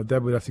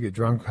would have to get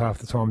drunk half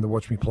the time to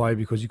watch me play,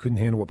 because he couldn't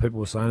handle what people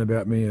were saying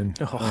about me, and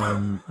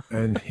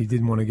and he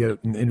didn't want to get it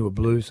into a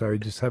blue, so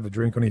he'd just have a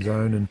drink on his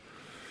own.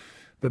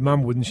 But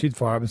Mum wouldn't. She'd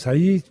fire up and say,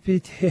 "You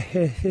bit,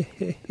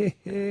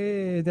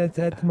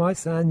 that's my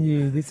son,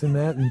 you this and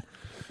that," and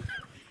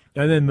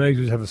then Megs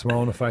would have a smile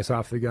on her face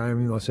after the game,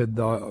 and I said,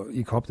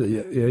 "You copped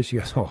it?" Yeah. She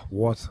goes, "Oh,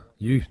 what?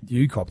 You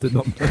copped it,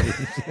 not me."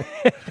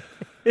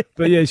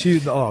 But yeah,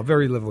 she's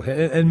very level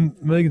headed. And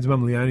Megan's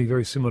mum, Leonie,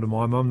 very similar to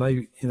my mum.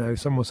 They,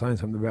 someone was saying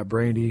something about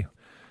Brandy.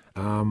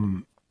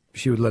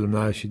 She would let them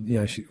know. She,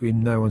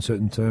 in no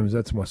uncertain terms,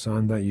 "That's my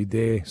son. Don't you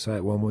dare say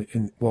it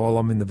while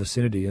I'm in the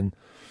vicinity." And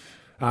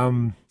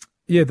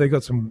yeah, they've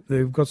got some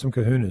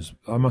kahunas,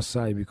 I must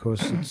say,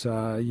 because it's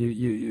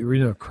you're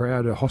in a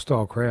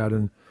hostile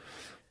crowd,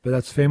 but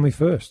that's family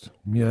first.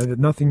 That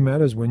nothing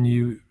matters when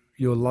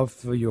your love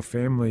for your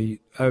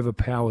family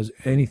overpowers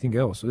anything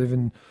else.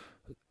 Even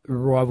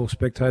rival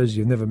spectators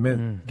you've never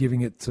met, giving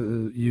it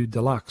to you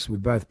deluxe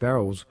with both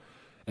barrels,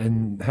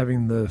 and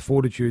having the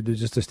fortitude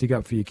to stick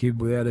up for your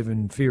kid without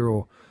even fear.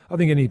 Or I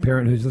think any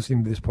parent who's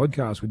listening to this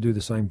podcast would do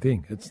the same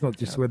thing. It's not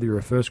just whether you're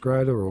a first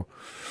grader or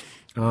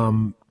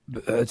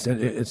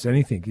it's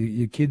anything.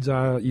 Your kids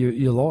are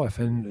your life,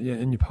 and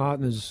your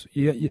partners.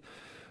 I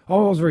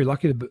was very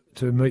lucky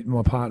to meet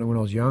my partner when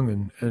I was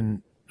young,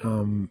 and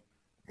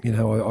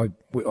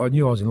I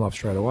knew I was in love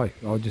straight away.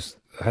 I just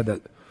had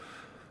that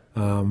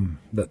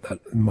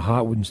my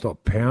heart wouldn't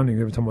stop pounding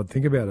every time I'd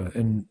think about her,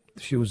 and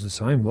she was the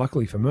same,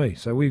 luckily for me.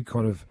 So we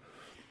kind of,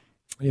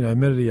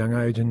 met at a young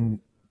age, and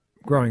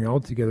growing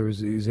old together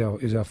is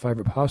our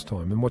favourite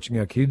pastime, and watching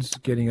our kids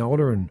getting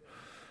older, and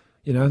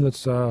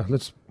let's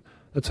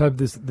hope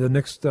the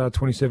next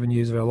 27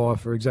 years of our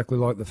life are exactly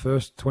like the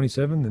first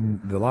 27, and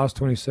the last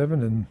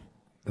 27, and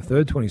the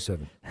third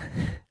 27.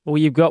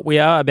 Well, we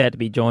are about to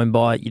be joined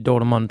by your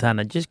daughter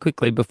Montana. Just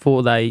quickly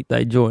before they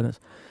join us,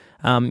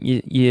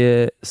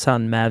 your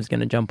son Mav's going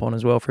to jump on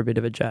as well for a bit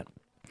of a chat.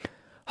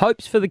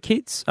 Hopes for the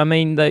kids. I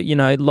mean,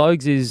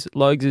 Logs is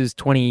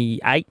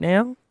 28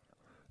 now.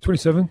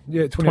 27,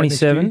 yeah,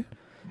 27,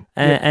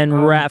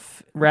 and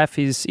Raf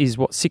is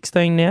what,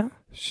 16 now?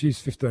 She's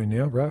 15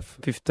 now, Raf.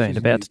 15,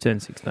 about to turn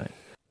 16.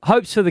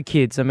 Hopes for the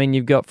kids. I mean,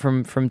 you've got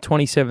from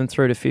 27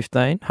 through to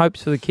 15.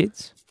 Hopes for the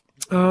kids.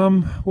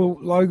 Well,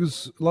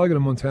 Logan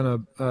and Montana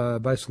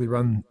basically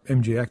run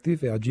MG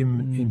Active, our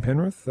gym in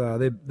Penrith.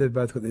 They've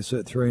both got their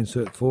Cert 3 and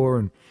Cert 4,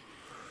 and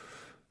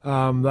They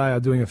are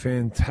doing a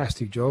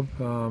fantastic job.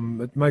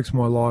 It makes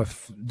my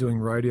life doing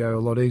radio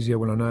a lot easier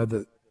when I know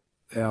that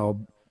our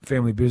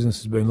family business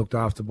has been looked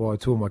after by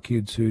two of my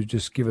kids who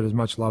just give it as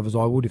much love as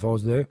I would if I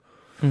was there.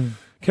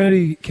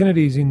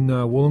 Kennedy's in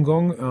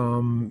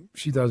Wollongong.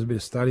 She does a bit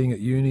of studying at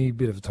uni, a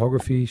bit of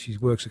photography. She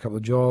works a couple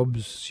of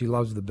jobs. She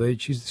loves the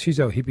beach. She's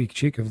our hippie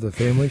chick of the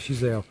family.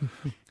 She's our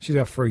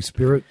free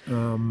spirit.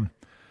 Then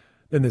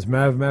there's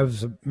Mav.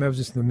 Mav's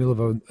just in the middle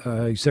of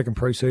a second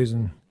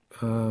pre-season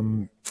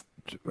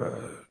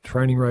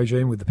training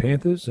regime with the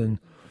Panthers and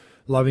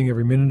loving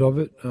every minute of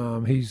it.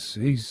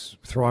 He's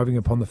thriving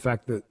upon the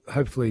fact that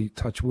hopefully,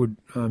 touch wood,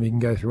 he can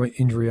go through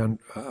injury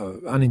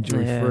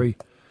uninjury free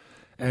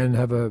and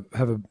have a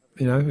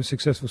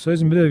successful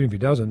season. But even if he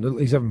doesn't,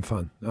 he's having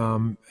fun.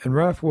 And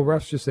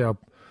Raph's just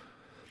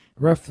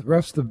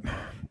Raph's the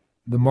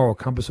moral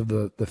compass of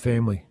the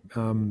family.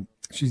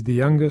 She's the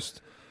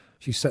youngest.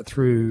 She sat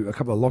through a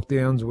couple of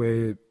lockdowns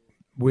where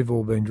we've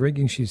all been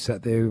drinking. She's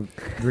sat there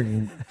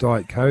drinking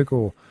Diet Coke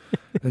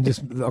and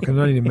just, I can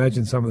only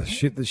imagine some of the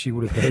shit that she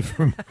would have heard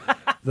from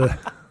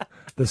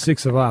the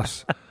six of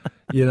us,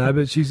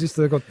 but she's just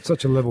got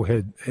such a level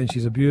head, and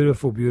she's a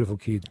beautiful, beautiful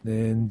kid,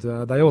 and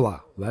they all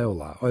are.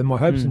 And my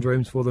hopes and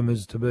dreams for them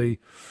is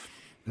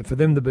for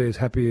them to be as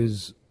happy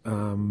as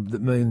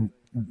that me and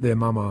their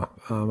mum are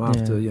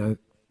after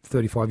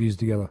 35 years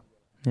together.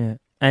 Yeah,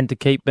 and to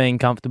keep being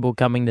comfortable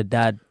coming to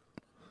Dad,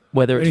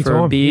 whether it's for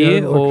a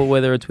beer or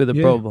whether it's with a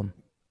problem.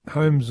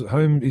 Home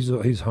is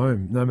his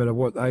home. No matter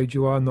what age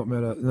you are, no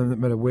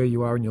matter where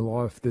you are in your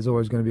life, there's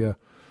always going to be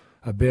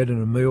a bed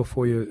and a meal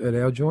for you at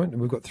our joint.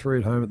 And we've got 3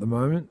 at home at the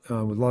moment.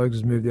 With Logs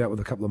has moved out with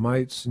a couple of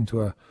mates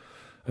into a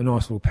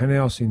nice little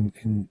penthouse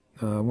in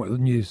a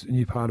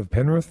new part of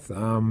Penrith,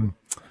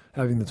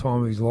 having the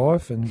time of his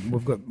life. And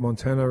we've got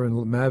Montana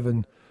and Mav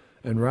and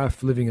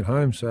Raph living at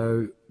home.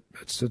 So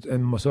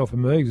and myself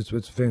and Megs,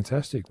 it's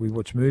fantastic. We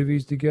watch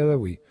movies together.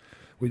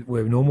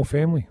 We're a normal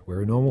family.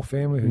 We're a normal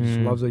family who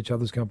just loves each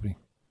other's company.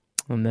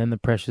 And then the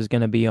pressure's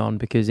going to be on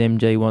because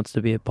MG wants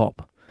to be a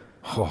pop.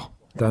 Oh,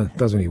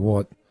 doesn't he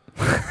what?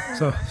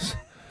 So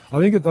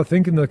I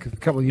think in the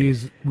couple of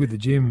years with the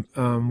gym,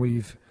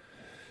 we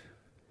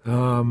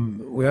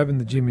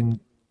opened the gym in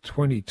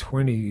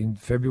 2020 in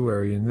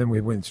February, and then we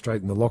went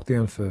straight into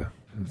lockdown for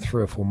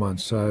 3 or 4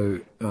 months.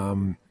 So,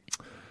 and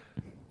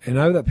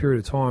over that period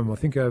of time, I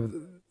think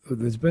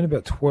there's been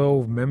about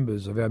 12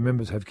 members of our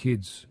members have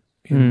kids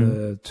in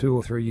the 2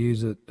 or 3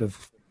 years that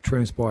have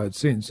transpired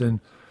since,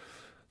 and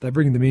they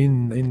bring them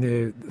in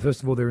there.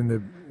 First of all, they're in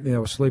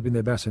asleep in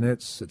their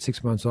bassinets at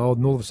 6 months old,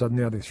 and all of a sudden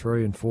now they're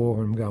 3 and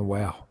 4, and I'm going,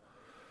 wow.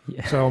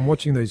 Yeah. So I'm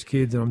watching these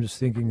kids, and I'm just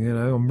thinking,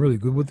 I'm really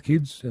good with the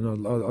kids,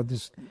 and I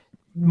just,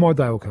 my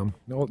day will come.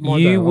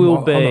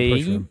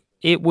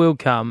 It will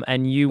come,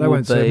 and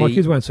my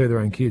kids won't see their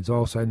own kids.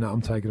 I'll say, no,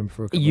 I'm taking them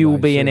for a couple of days. You will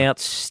be an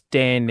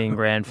outstanding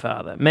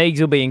grandfather. Megs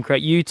will be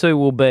incredible. You two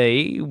will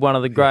be one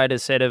of the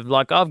greatest set of,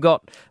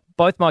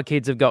 both my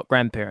kids have got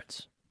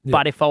grandparents. Yep.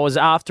 But if I was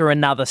after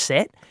another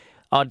set,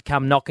 I'd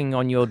come knocking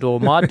on your door.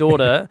 My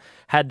daughter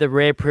had the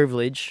rare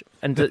privilege,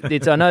 and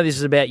I know this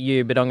is about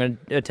you, but I'm going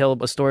to tell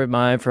a story of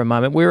my own for a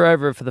moment. We were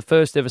over for the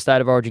first ever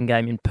State of Origin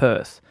game in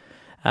Perth.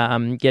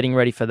 Getting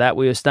ready for that.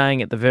 We were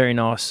staying at the very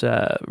nice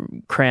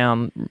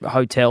Crown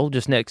Hotel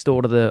just next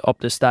door to the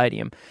Optus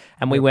Stadium,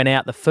 and we went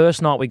out the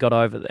first night we got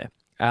over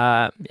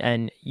there.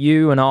 And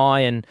you and I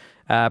and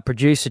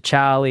producer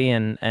Charlie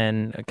and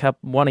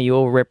one of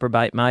your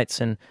reprobate mates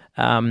and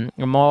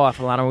my wife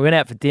Alana, we went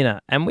out for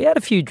dinner and we had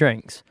a few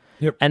drinks.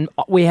 Yep. And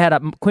we had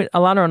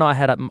Alana and I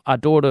had a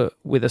daughter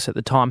with us at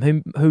the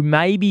time who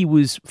maybe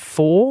was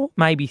 4,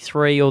 maybe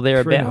 3 or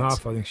thereabouts.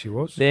 3.5, I think she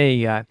was. There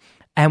you go.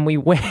 And we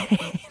went.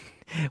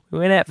 We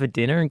went out for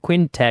dinner and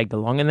Quinn tagged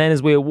along, and then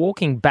as we were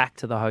walking back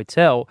to the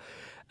hotel,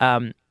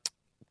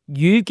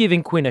 you've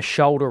given Quinn a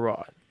shoulder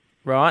ride,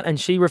 right? And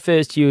she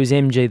refers to you as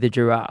MG the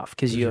giraffe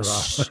because you're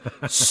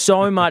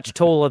so much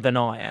taller than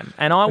I am.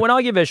 And when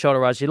I give her a shoulder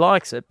ride, she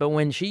likes it, but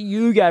when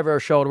you gave her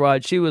a shoulder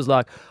ride, she was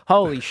like,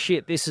 holy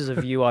shit, this is a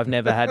view I've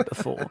never had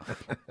before.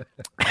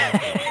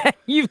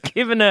 You've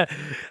given her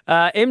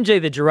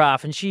MG the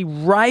giraffe, and she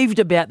raved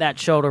about that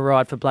shoulder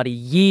ride for bloody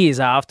years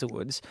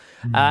afterwards.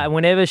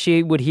 Whenever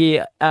she would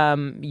hear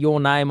your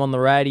name on the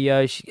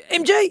radio,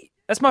 MG,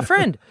 that's my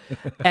friend.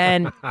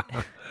 And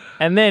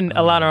then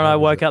Alana and I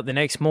woke up the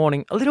next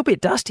morning a little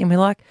bit dusty, and we're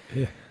like,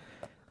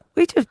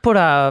 we just put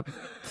a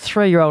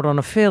 3-year-old on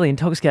a fairly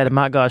intoxicated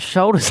Mark Guy's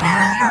shoulders.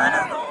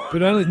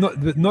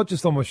 But not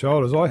just on my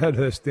shoulders. I had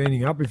her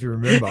standing up, if you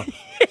remember.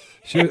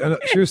 She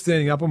was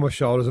standing up on my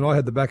shoulders, and I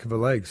had the back of her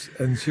legs,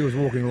 and she was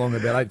walking along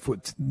about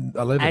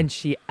 8'11". And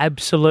she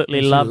absolutely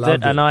loved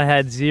it, and I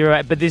had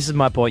 0. But this is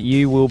my point.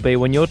 You will be,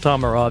 when your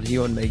time arrives,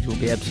 you and me will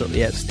be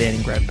absolutely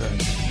outstanding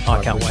grandparents.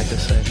 I can't wait to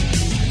see it.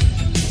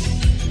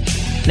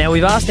 Now,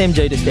 we've asked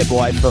MG to step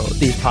away for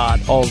this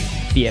part of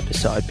the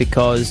episode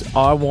because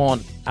I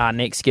want our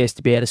next guest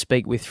to be able to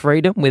speak with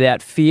freedom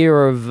without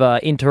fear of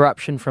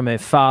interruption from her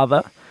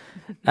father.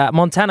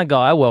 Montana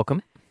Guy,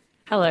 welcome.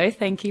 Hello,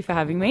 thank you for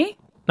having me.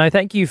 No,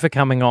 thank you for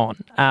coming on.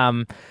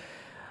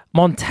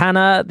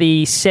 Montana,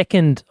 the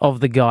second of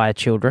the Gaia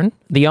children,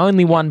 the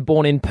only one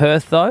born in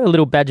Perth, though. A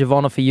little badge of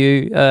honour for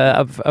you,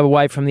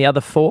 away from the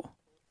other four.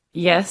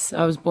 Yes,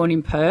 I was born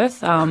in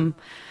Perth.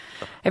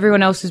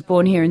 Everyone else was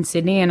born here in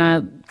Sydney, and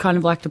I kind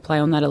of like to play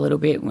on that a little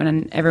bit.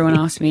 When everyone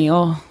asked me,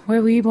 "Oh,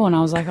 where were you born?"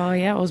 I was like, "Oh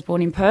yeah, I was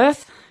born in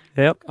Perth."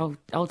 Yep.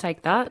 I'll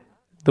take that.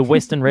 The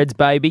Western Reds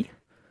baby.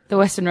 The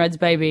Western Reds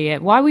baby. Yeah.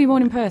 Why were you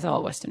born in Perth?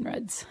 Oh, Western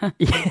Reds.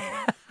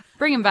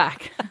 Bring him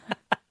back.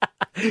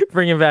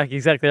 Bring him back,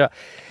 exactly right.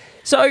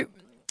 So,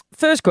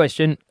 first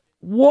question,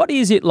 what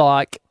is it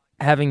like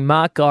having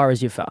Mark Geyer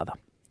as your father?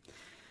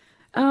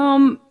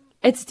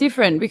 It's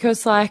different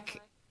because,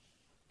 like,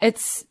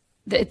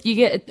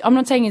 I'm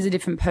not saying he's a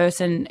different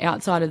person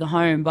outside of the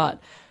home,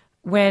 but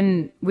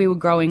when we were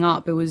growing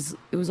up, it was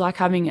like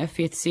having a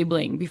fifth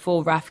sibling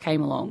before Raph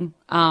came along.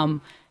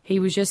 He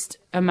was just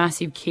a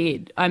massive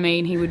kid. I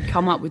mean, he would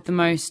come up with the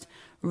most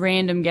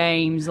random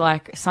games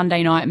like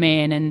Sunday Night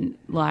Man, and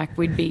like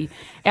we'd be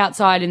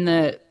outside in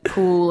the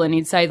pool and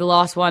he'd say the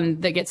last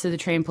one that gets to the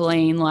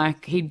trampoline,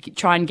 like he'd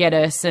try and get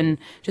us and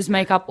just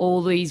make up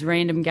all these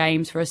random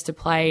games for us to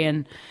play,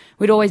 and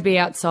we'd always be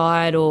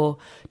outside or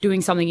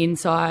doing something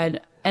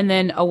inside. And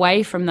then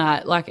away from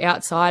that, like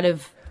outside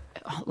of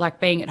like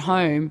being at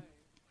home,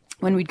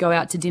 when we'd go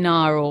out to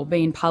dinner or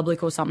be in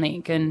public or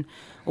something, and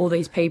all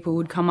these people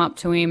would come up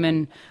to him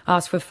and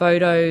ask for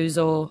photos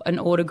or an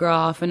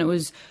autograph, and it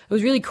was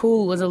really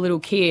cool as a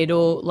little kid,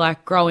 or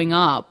like growing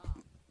up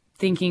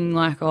thinking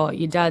like, oh,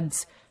 your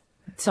dad's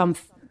some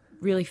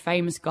really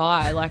famous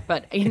guy, like,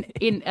 but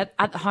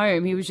at the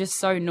home he was just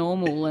so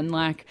normal, and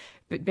like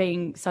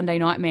being Sunday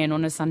Night Man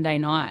on a Sunday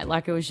night,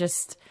 like it was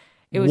just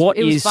What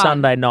it was is fun.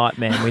 Sunday Night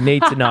Man? We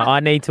need to know. I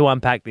need to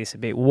unpack this a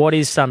bit. What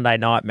is Sunday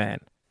Night Man?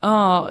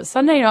 Oh,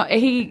 Sunday night,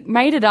 he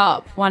made it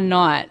up one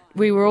night.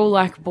 We were all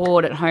like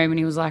bored at home, and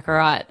he was like, all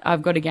right,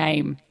 I've got a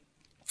game.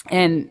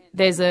 And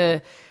there's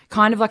a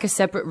kind of like a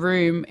separate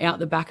room out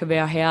the back of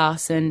our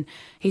house. And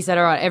he said,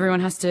 all right,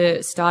 everyone has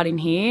to start in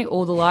here.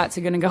 All the lights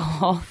are going to go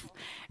off,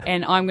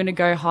 and I'm going to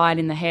go hide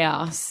in the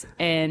house.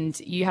 And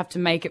you have to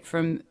make it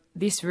from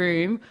this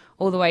room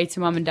all the way to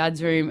Mum and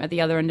Dad's room at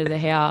the other end of the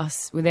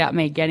house without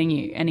me getting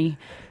you. And he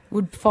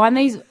would find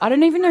these, I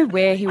don't even know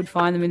where he would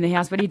find them in the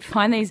house, but he'd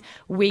find these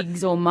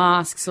wigs or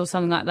masks or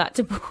something like that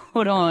to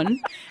put on,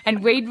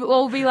 and we'd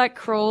all be like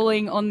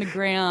crawling on the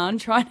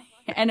ground trying,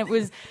 and it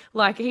was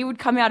like he would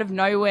come out of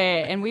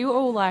nowhere, and we were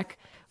all like,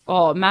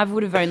 oh, Mav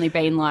would have only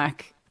been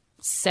like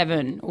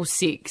 7 or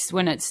 6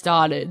 when it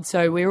started,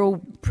 so we were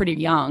all pretty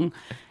young,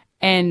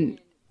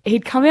 and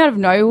he'd come out of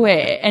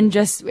nowhere and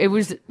just,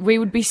 we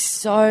would be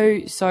so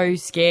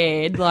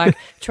scared, like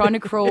trying to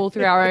crawl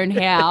through our own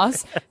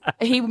house.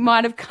 He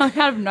might have come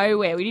out of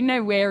nowhere. We didn't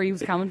know where he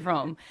was coming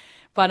from.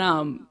 But,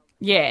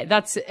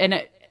 yeah,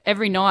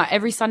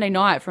 every Sunday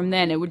night from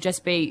then, it would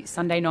just be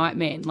Sunday Night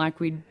Man. Like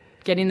we'd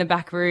get in the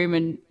back room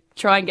and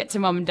try and get to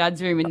Mum and Dad's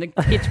room in the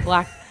pitch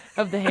black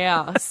of the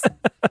house.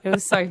 It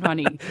was so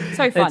funny.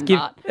 So fun,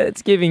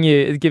 it's giving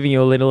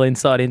you a little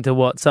insight into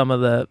what some of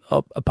the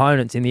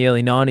opponents in the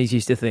early 90s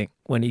used to think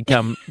when he'd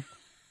come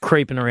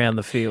creeping around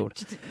the field.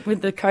 Just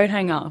with the coat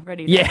hanger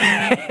ready to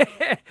Yeah.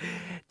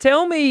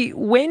 Tell me,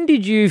 when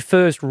did you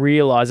first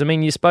realise, I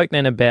mean, you spoke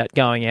then about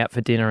going out for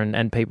dinner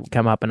and people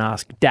come up and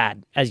ask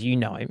Dad, as you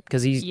know him,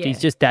 because he's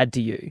just Dad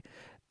to you.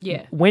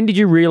 Yeah. When did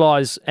you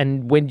realise,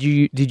 and when do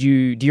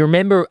you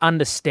remember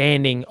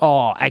understanding,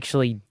 oh,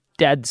 actually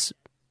Dad's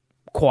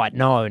quite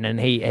known, and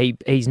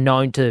he's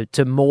known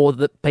to more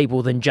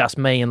people than just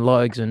me and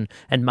Logs and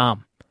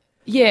Mum?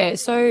 Yeah,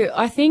 so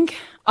I think,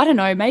 I don't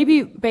know,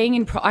 maybe being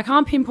in, I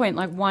can't pinpoint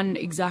like one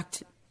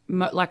exact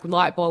like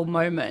light bulb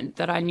moment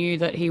that I knew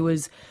that he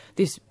was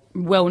this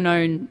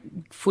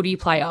well-known footy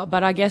player,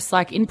 but I guess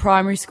like in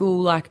primary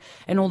school, like,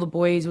 and all the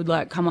boys would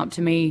like come up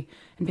to me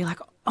and be like,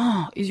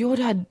 oh, is your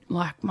dad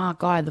like Mark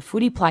Geyer, the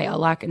footy player,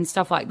 like, and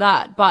stuff like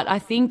that. But I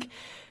think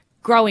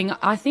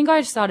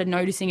I started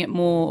noticing it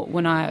more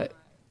when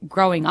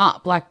growing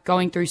up, like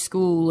going through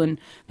school and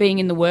being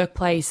in the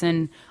workplace,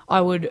 and I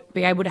would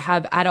be able to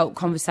have adult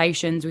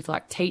conversations with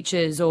like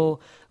teachers or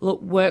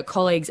work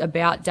colleagues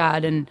about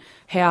Dad and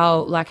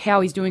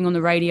how he's doing on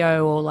the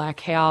radio, or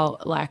like how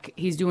like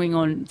he's doing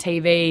on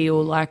TV,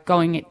 or like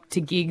going to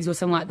gigs or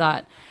something like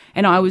that.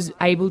 And I was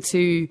able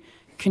to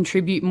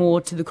contribute more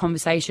to the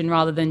conversation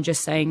rather than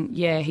just saying,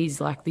 yeah,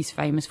 he's like this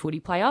famous footy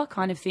player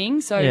kind of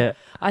thing. So yeah.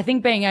 I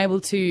think being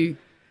able to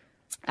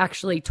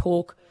actually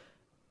talk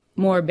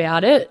more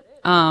about it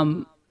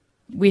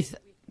with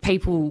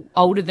people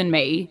older than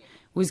me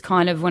was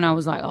kind of when I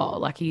was like, oh,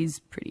 like he's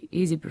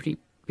a pretty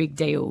big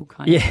deal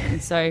kind of thing.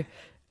 So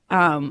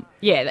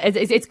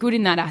it's good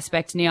in that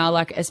aspect now,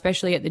 like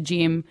especially at the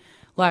gym,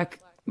 like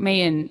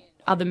me and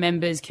other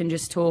members can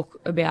just talk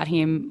about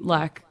him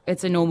like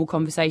it's a normal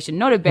conversation,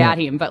 not about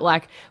him, but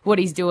like what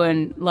he's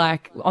doing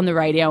like on the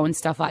radio and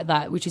stuff like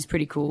that, which is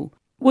pretty cool.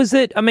 Was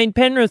it, I mean,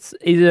 Penrith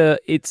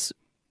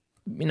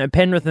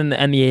Penrith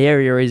and the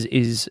area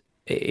is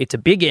it's a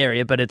big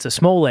area, but it's a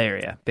small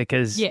area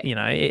because,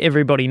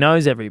 everybody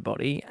knows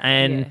everybody.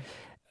 And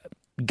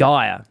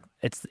Geyer,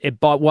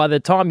 by the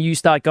time you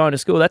start going to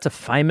school, that's a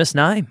famous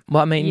name.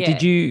 Well, I mean,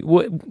 Yeah.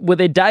 were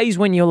there days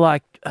when you're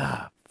like,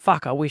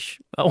 fuck, I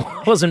wish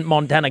I wasn't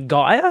Montana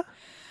Gaia?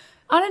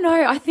 I don't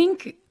know. I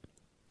think,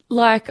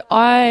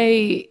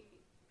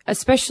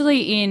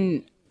 especially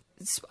in,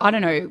 I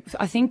don't know,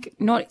 I think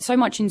not so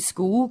much in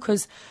school,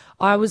 because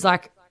I was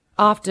like,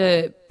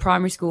 after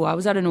primary school, I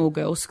was at an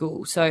all-girls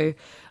school. So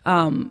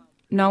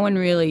no one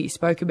really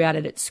spoke about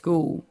it at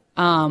school.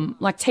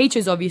 Like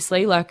teachers,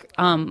 obviously, like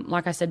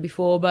I said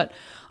before, but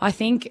I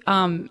think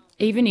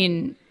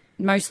even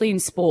mostly in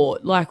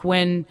sport, like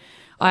when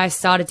I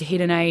started to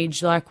hit an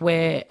age like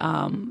where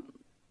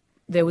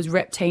there was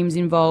rep teams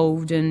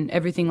involved and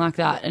everything like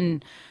that,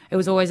 and it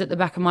was always at the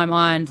back of my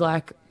mind,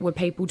 like, were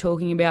people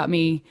talking about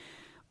me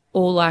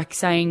or like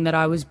saying that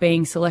I was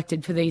being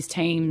selected for these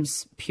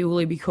teams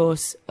purely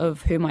because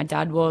of who my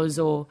dad was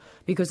or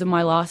because of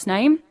my last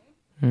name.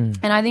 And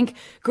I think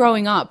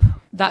growing up,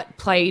 that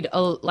played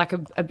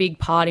a big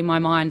part in my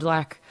mind.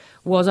 Like,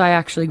 was I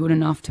actually good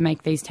enough to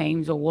make these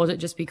teams, or was it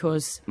just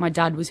because my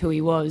dad was who he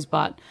was?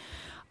 But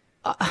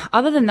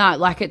other than that,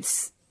 like,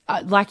 it's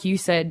like you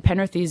said,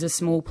 Penrith is a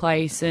small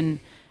place and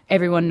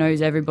everyone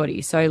knows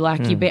everybody. So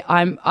like,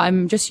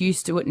 I'm just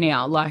used to it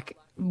now. Like,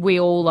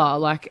 we all are.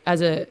 Like,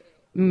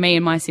 me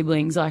and my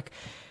siblings, like,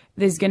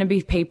 there's going to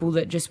be people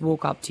that just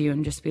walk up to you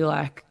and just be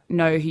like,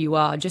 know who you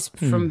are, just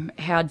from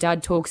how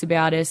dad talks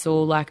about us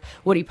or like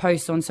what he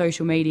posts on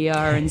social media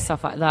and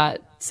stuff like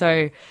that.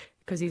 So,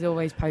 because he's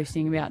always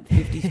posting about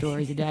 50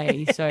 stories a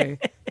day. So,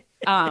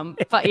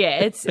 but yeah,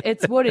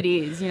 it's what it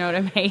is, you know what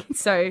I mean?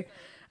 So,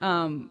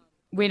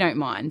 we don't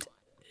mind.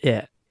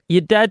 Yeah.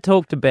 Your dad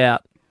talked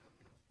about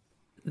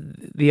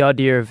the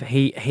idea of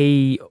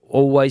he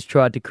always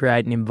tried to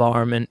create an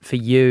environment for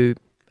you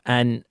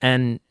and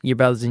your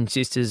brothers and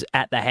sisters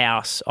at the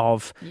house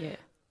of,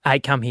 hey,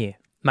 come here,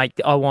 mate.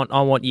 I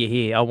want you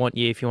here. I want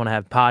you, if you want to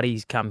have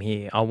parties, come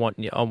here. I want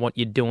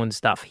you doing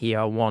stuff here.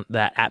 I want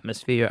that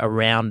atmosphere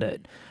around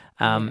it.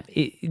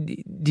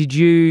 Did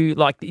you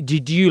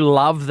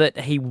love that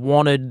he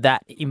wanted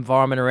that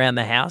environment around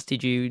the house?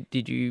 Did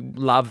you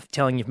love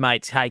telling your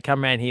mates, hey,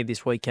 come around here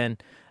this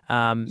weekend?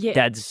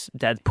 Dad's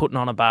putting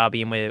on a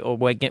barbie and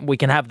we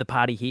can have the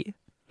party here.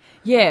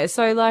 Yeah.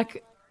 So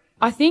like,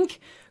 I think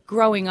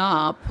growing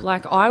up,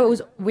 like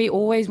we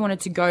always wanted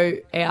to go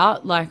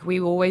out. Like, we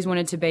always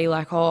wanted to be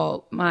like,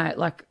 oh,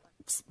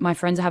 my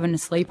friends are having a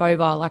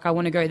sleepover. Like, I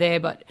want to go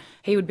there, but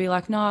he would be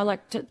like, no,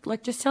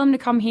 just tell him to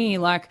come here.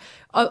 Like,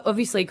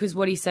 obviously, because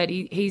what he said,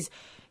 he's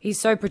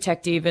so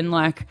protective and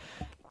like,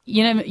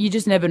 you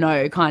just never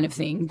know kind of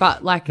thing.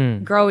 But like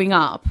growing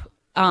up,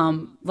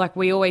 like,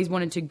 we always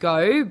wanted to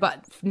go,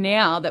 but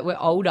now that we're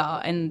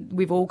older and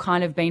we've all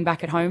kind of been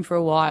back at home for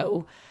a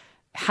while,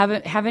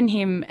 having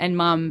him and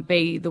mum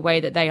be the way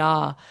that they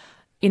are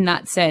in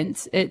that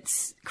sense,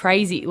 it's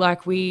crazy.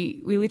 Like,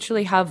 we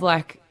literally have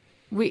like,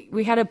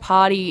 we had a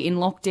party in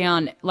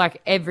lockdown,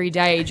 like every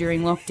day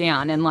during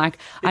lockdown. And like,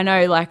 I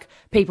know like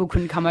people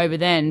couldn't come over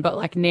then, but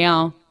like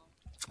now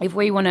if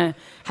we want to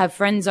have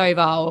friends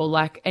over or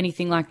like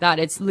anything like that,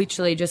 it's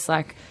literally just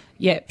like,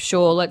 yep,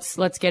 sure, let's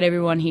get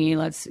everyone here,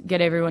 let's get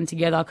everyone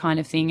together kind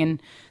of thing.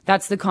 And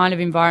that's the kind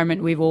of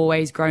environment we've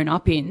always grown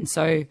up in.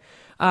 So,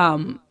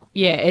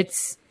 yeah,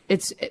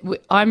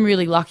 I'm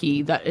really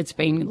lucky that it's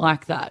been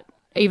like that,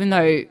 even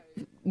though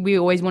we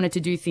always wanted to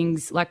do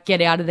things like get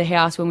out of the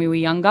house when we were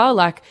younger.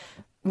 Like,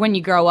 when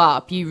you grow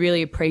up, you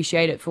really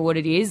appreciate it for what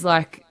it is,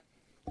 like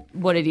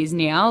what it is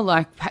now,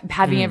 like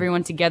having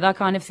everyone together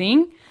kind of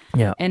thing.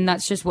 Yeah. And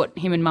that's just what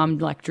him and mum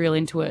like drill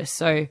into us.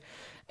 So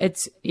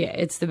it's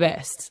the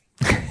best.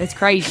 It's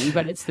crazy,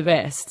 but it's the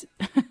best.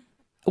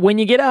 When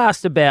you get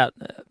asked about,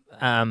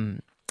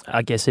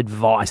 I guess,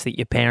 advice that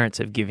your parents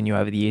have given you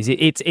over the years,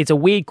 it's a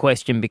weird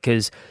question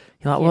because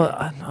you're like,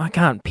 well, I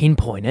can't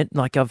pinpoint it.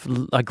 Like,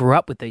 I grew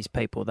up with these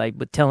people. They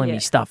were telling me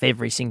stuff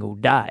every single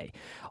day.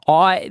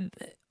 I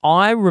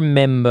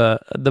remember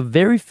the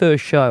very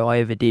first show I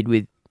ever did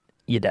with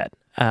your dad,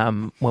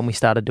 when we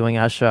started doing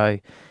our show,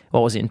 what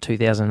was it, in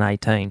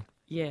 2018?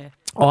 Yeah.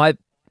 I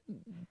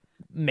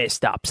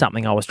messed up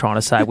something I was trying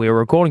to say. We were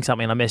recording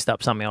something and I messed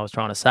up something I was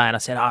trying to say, and I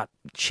said,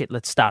 shit,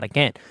 let's start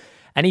again.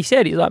 And he's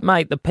like,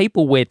 mate, the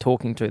people we're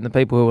talking to and the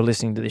people who are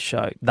listening to this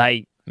show,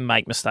 they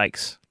make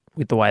mistakes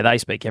with the way they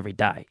speak every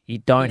day. You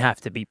don't have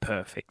to be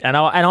perfect. And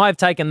I've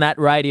taken that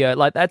radio,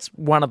 like, that's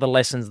one of the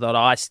lessons that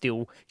I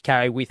still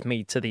carry with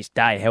me to this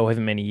day,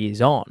 however many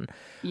years on.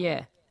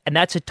 Yeah. And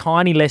that's a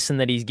tiny lesson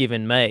that he's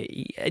given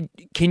me.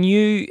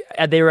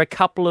 Are there a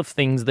couple of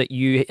things that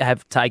you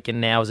have taken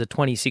now as a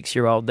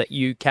 26-year-old that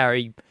you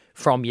carry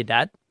from your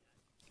dad?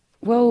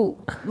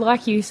 Well,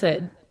 like you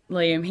said,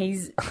 Liam,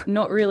 he's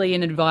not really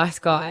an advice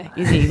guy,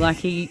 is he? Like,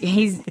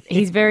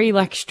 he's very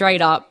like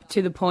straight up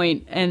to the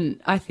point.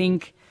 And I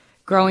think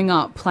growing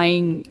up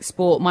playing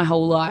sport my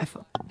whole life,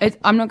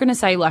 I'm not going to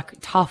say like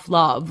tough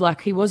love.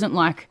 Like, he wasn't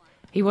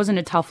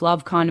a tough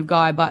love kind of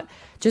guy, but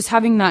just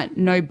having that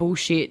no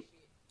bullshit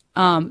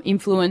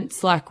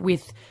influence, like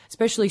with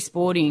especially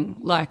sporting,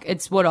 like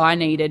it's what I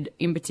needed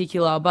in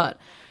particular. But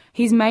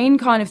his main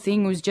kind of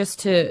thing was just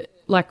to,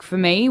 like, for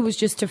me, was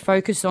just to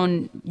focus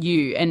on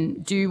you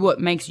and do what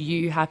makes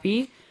you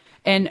happy.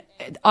 And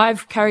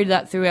I've carried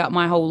that throughout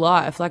my whole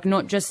life, like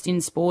not just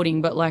in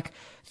sporting, but like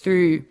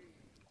through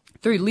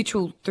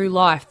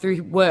life,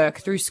 through work,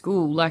 through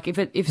school. Like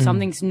if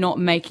something's not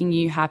making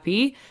you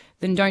happy,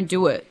 then don't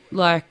do it.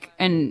 Like,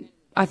 and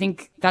I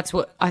think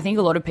I think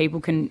a lot of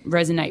people can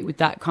resonate with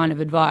that kind of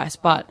advice,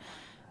 but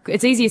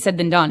it's easier said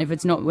than done. If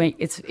it's not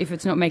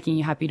making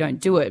you happy, don't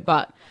do it.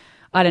 But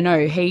I don't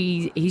know.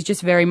 He's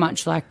just very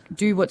much like,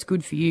 do what's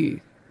good for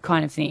you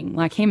kind of thing.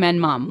 Like him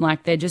and mum,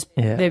 like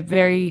they're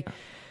very,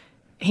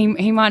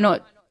 he might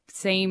not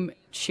seem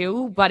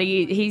chill, but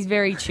he's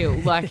very chill.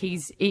 Like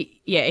he's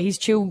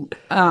chill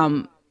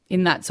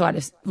in that side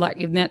of, like,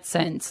 in that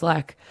sense.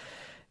 Like,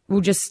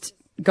 we'll just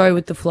go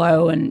with the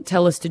flow and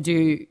tell us to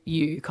do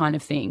you kind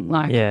of thing.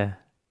 Like, yeah.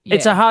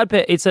 It's a hard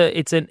bit.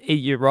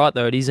 You're right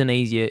though.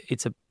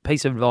 It's a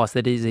piece of advice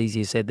that is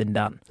easier said than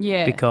done.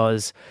 Yeah.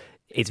 Because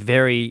it's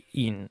very,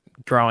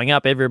 growing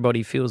up,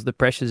 everybody feels the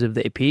pressures of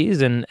their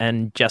peers,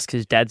 and just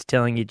because dad's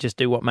telling you just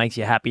do what makes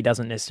you happy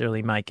doesn't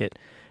necessarily make it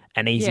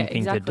an easy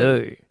thing to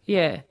do.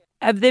 Yeah.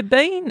 Have there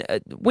been,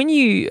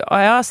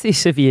 I asked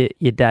this of your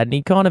dad, and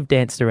he kind of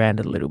danced around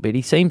it a little bit.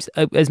 He seems,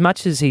 as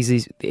much as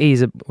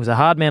was a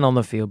hard man on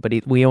the field, but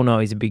we all know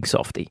he's a big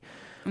softie.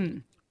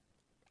 Mm.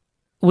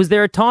 Was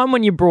there a time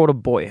when you brought a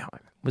boy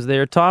home? Was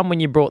there a time when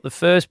you brought the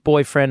first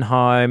boyfriend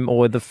home,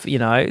 or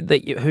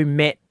who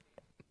met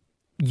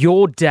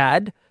your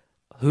dad,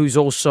 who's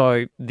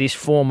also this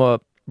former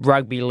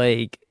rugby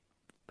league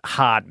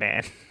hard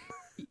man?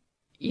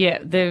 Yeah,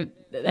 there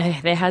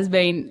has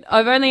been.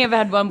 I've only ever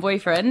had one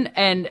boyfriend,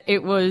 and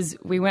it was,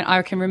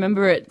 I can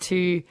remember it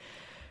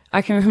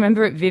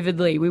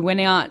vividly. We went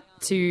out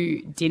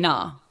to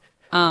dinner,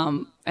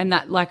 and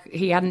that, like,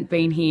 he hadn't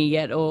been here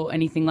yet or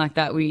anything like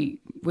that. We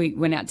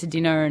went out to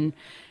dinner, and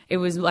it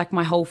was like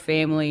my whole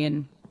family,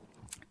 and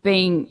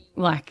being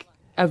like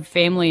a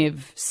family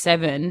of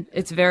 7,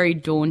 it's very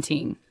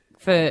daunting.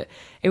 It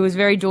was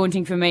very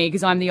daunting for me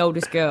because I'm the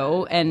oldest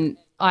girl, and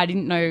I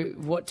didn't know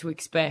what to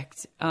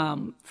expect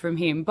from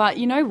him. But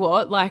you know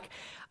what? Like,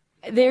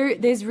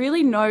 there's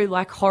really no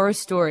like horror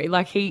story.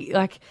 Like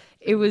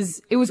it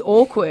was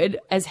awkward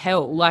as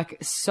hell. Like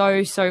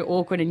so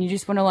awkward, and you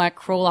just want to like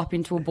crawl up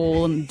into a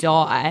ball and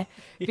die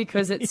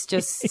because it's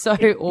just so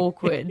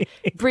awkward.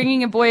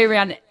 Bringing a boy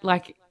around,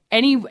 like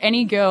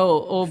any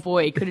girl or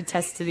boy could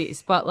attest to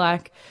this. But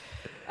like,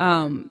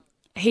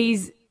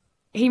 he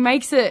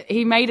made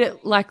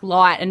it like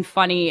light and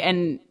funny,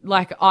 and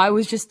like I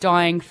was just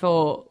dying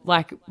for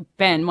like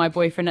Ben, my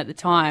boyfriend at the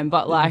time,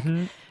 but like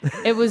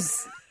it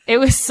was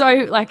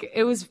so like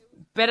it was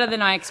better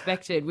than I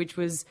expected, which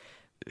was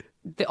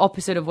the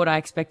opposite of what I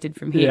expected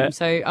from him. Yeah.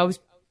 So I was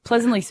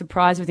pleasantly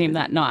surprised with him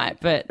that night.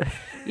 But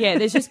yeah,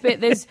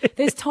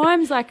 there's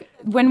times like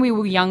when we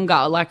were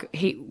younger, like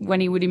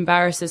when he would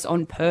embarrass us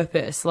on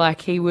purpose.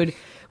 Like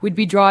we'd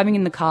be driving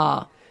in the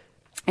car,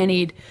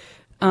 and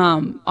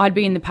I'd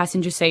be in the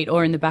passenger seat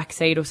or in the back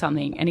seat or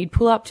something, and he'd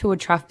pull up to a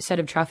set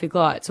of traffic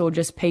lights or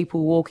just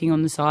people walking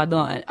on the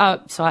sidewalk,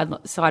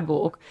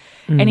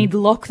 and he'd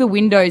lock the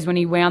windows when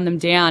he wound them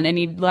down, and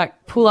he'd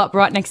like pull up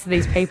right next to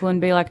these people and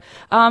be like,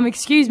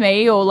 excuse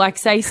me, or like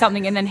say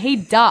something, and then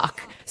he'd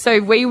duck. So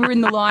we were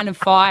in the line of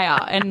fire,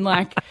 and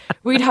like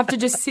we'd have to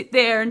just sit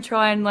there and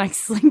try and like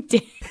slink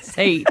down the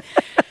seat.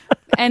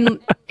 And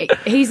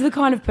he's the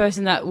kind of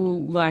person that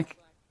will, like,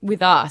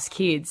 with us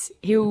kids,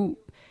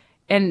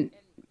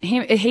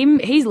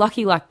 he's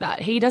lucky like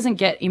that. He doesn't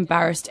get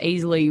embarrassed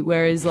easily,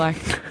 whereas like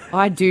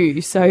I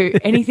do. So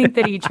anything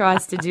that he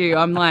tries to do,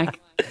 I'm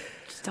like,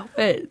 stop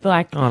it.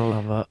 Like, I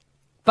love it.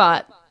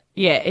 But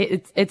yeah,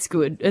 it's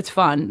good. It's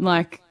fun.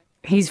 Like,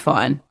 he's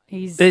fine.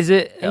 He's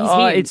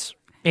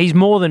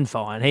more than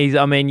fine.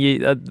 When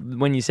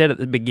you said at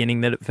the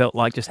beginning that it felt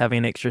like just having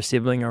an extra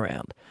sibling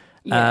around.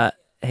 Yeah.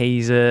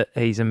 He's a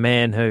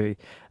man who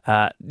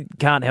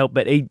can't help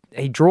but he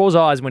draws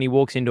eyes when he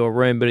walks into a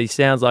room, but he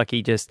sounds like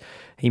he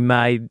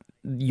made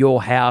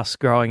your house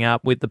growing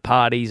up with the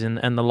parties and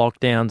the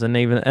lockdowns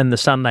and the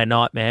Sunday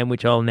night, man,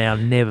 which I'll now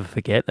never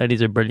forget. That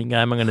is a brilliant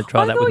game. I'm going to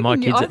try that with my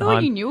kids at home. I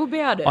thought you knew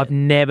about it. I've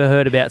never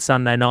heard about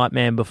Sunday Night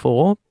Man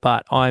before,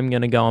 but I'm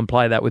going to go and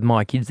play that with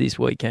my kids this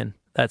weekend.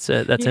 That's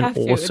an awesome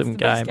game. It's the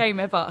best game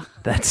ever.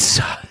 That's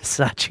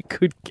such a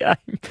good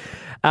game.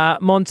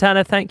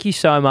 Montana, thank you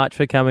so much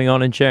for coming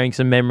on and sharing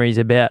some memories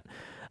about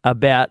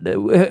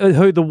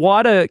who the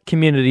wider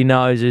community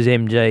knows as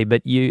MG,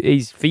 but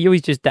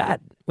he's just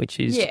dad, which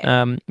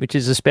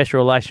is a special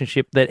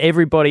relationship that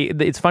everybody.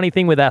 It's a funny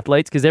thing with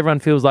athletes because everyone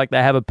feels like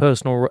they have a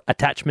personal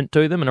attachment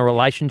to them and a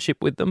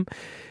relationship with them.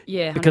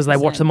 Yeah, 100%. Because they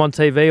watch them on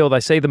TV or they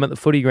see them at the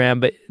footy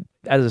ground. But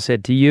as I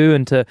said, to you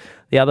and to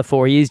the other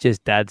 4, he is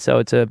just dad.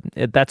 So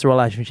that's a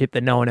relationship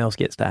that no one else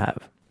gets to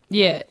have.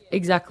 Yeah,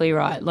 exactly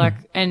right. Like,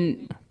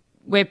 and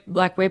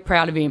we're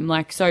proud of him.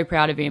 Like, so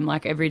proud of him.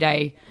 Like, every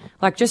day.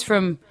 Like, just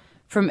from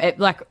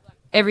like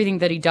everything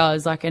that he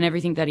does, like, and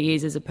everything that he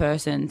is as a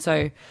person.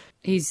 So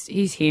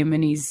he's him,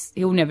 and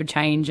he'll never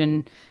change,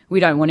 and we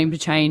don't want him to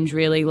change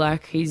really.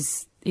 Like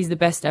he's the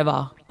best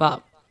ever.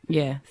 But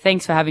yeah,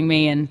 thanks for having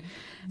me, and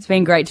it's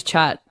been great to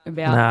chat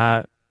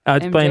about.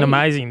 It's MG. been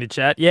amazing to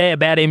chat. Yeah,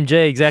 about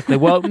MG, exactly.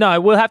 Well,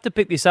 no, we'll have to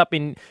pick this up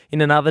in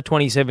another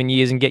 27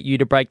 years and get you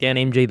to break down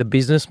MG the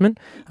businessman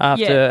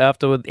after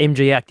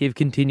MG Active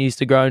continues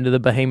to grow into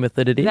the behemoth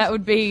that it is. That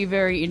would be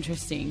very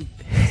interesting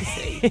to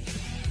see.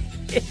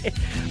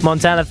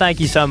 Montana, thank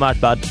you so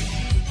much, bud.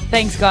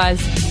 Thanks, guys.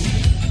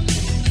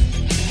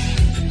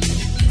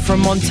 From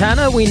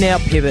Montana, we now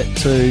pivot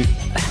to...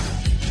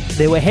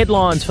 There were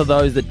headlines for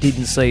those that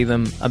didn't see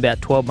them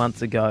about 12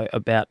 months ago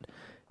about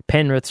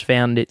Penrith's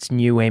found its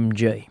new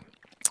MG,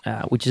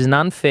 which is an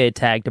unfair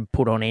tag to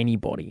put on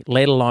anybody,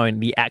 let alone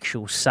the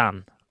actual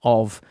son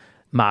of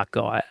Mark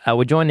Geyer.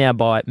 We're joined now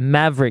by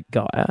Maverick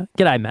Geyer.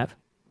 G'day, Mav.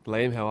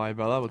 Liam, how are you,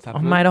 brother? What's Oh,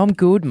 happening? mate, I'm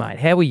good, mate.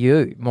 How are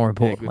you, more Yeah,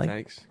 importantly? good,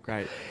 thanks.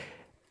 Great.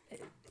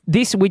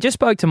 We just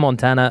spoke to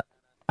Montana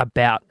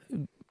about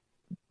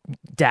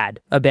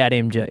Dad, about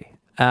MG.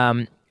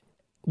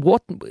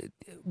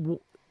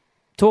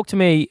 Talk to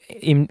me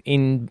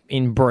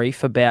in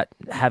brief about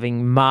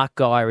having Mark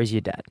Geyer as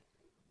your dad.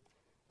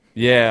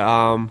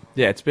 Yeah,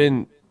 it's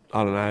been,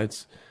 I don't know,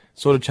 it's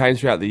sort of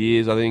changed throughout the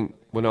years. I think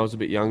when I was a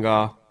bit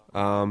younger,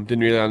 didn't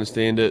really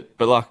understand it.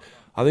 But, like,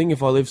 I think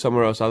if I lived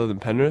somewhere else other than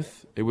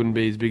Penrith, it wouldn't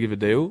be as big of a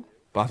deal.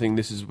 But I think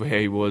this is where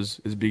he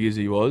was as big as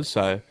he was.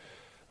 So,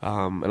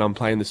 and I'm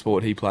playing the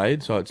sport he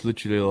played. So it's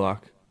literally like,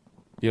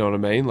 you know what I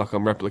mean? Like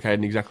I'm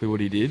replicating exactly what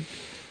he did.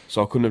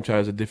 So I couldn't have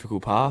chose a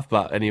difficult path.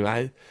 But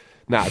anyway,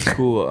 it's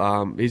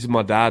cool. He's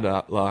my dad.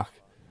 Like,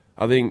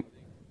 I think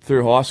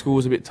through high school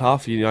was a bit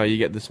tough. You know, you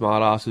get the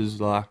smart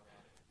asses, like,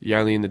 you're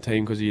only in the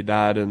team because of your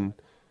dad, and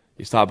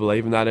you start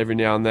believing that every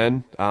now and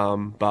then.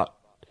 But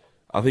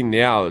I think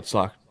now it's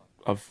like,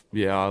 I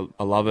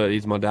love it.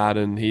 He's my dad,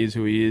 and he is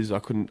who he is.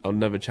 I'll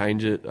never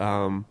change it.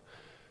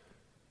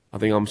 I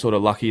think I'm sort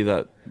of lucky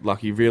that,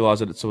 like, you realise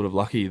that it's sort of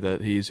lucky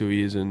that he is who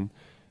he is, and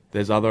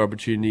there's other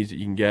opportunities that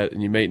you can get,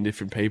 and you're meeting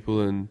different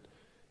people, and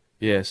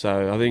yeah.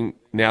 So I think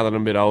now that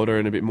I'm a bit older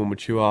and a bit more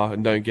mature,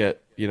 and don't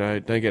get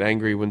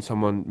angry when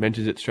someone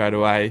mentions it straight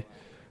away,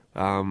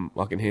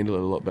 I can handle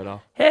it a lot better.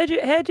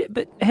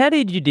 How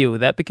did you deal with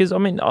that? Because I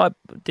mean, I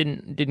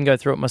didn't go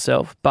through it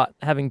myself, but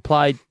having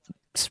played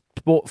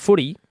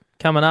footy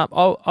coming up,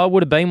 I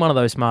would have been one of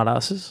those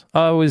smartasses.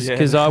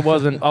 Because I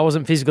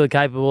wasn't physically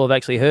capable of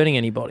actually hurting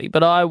anybody,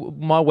 but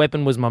my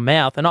weapon was my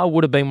mouth, and I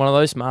would have been one of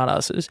those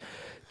smartasses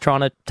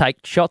trying to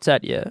take shots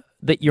at you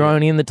that you're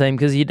only in the team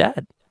because of your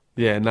dad.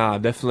 Yeah,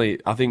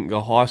 definitely. I think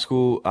the high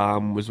school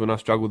was when I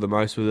struggled the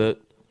most with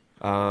it.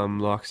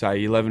 Like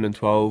say 11 and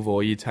 12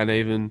 or year 10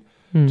 even,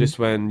 just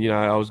when,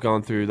 I was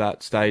going through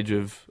that stage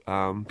of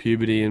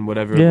puberty and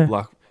whatever,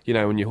 like,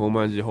 when your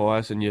hormones are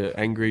highest and you're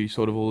angry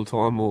sort of all the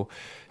time, or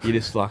you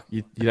just like,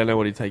 you don't know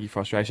what to take your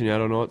frustration out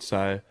or not.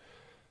 So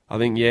I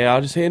think, I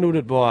just handled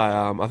it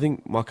by, I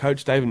think my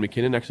coach David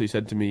McKinnon actually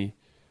said to me,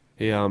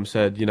 he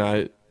said,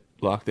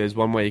 like there's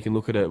one way you can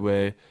look at it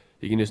where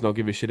you can just not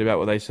give a shit about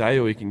what they say,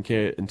 or you can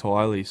care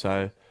entirely.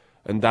 So,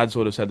 and Dad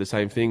sort of said the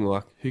same thing,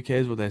 like, who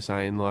cares what they're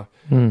saying? Like,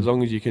 as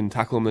long as you can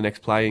tackle them the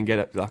next play and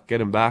get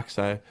them back.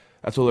 So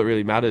that's all that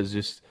really matters.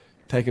 Just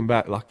take them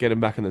back, like, get them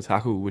back in the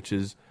tackle, which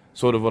is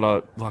sort of what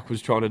I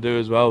was trying to do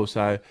as well.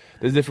 So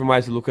there's different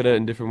ways to look at it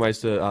and different ways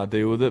to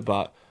deal with it.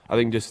 But I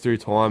think just through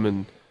time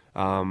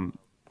and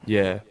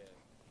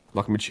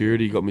like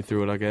maturity got me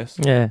through it, I guess.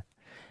 Yeah.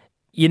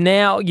 You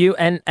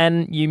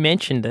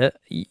mentioned it.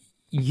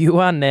 You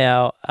are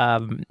now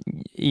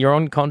you're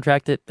on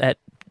contract at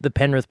the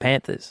Penrith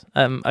Panthers,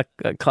 a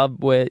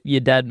club where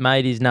your dad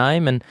made his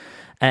name, and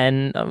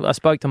I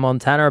spoke to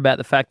Montana about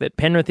the fact that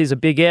Penrith is a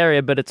big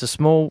area, but it's a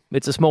small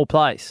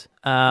place,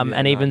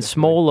 definitely.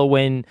 Smaller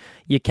when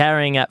you're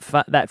carrying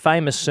that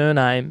famous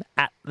surname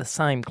at the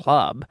same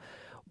club.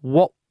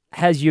 What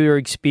has your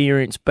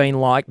experience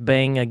been like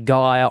being a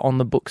guy on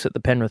the books at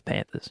the Penrith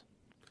Panthers?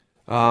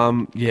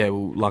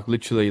 Like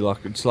literally,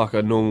 like it's like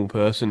a normal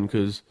person,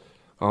 because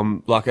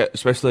like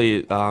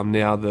especially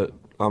now that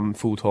I'm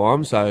full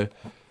time, so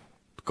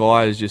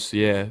guys just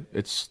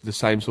it's the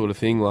same sort of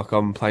thing. Like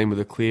I'm playing with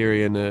a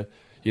Cleary and a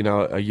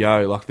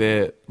Yo, like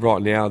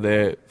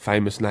they're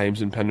famous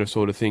names in Penrith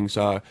sort of thing.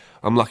 So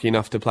I'm lucky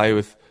enough to play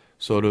with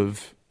sort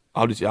of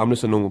I'm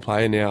just a normal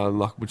player now, and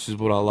like which is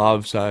what I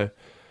love. So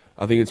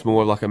I think it's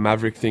more like a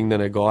Maverick thing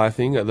than a Guy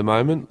thing at the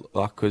moment,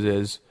 like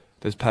because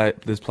there's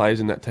players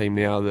in that team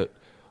now that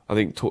I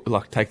think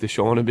take the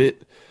shine a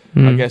bit.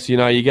 I guess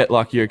you get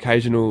like your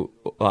occasional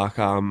like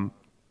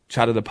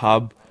chat at the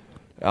pub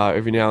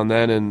every now and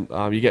then, and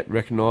you get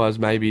recognised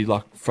maybe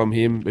like from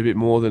him a bit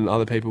more than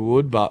other people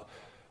would. But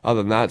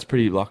other than that, it's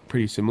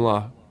pretty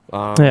similar.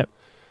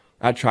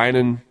 At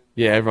training,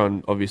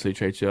 everyone obviously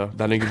treats you.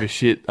 They don't give a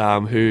shit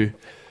who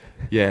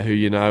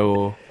you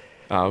know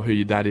or who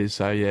your dad is.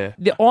 So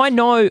I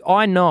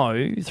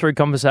know through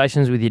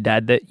conversations with your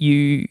dad that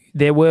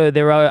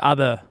there are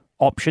other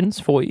options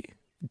for you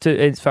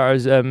as far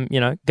as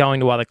going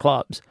to other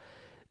clubs.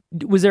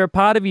 Was there a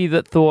part of you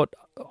that thought,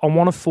 I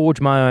want to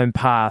forge my own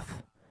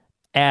path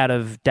out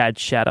of Dad's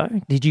shadow.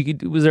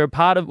 Was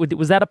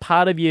that a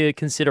part of your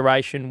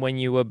consideration when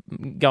you were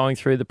going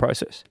through the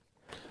process?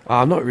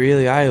 Not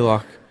really,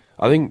 Like,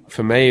 I think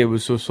for me, it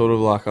was just sort of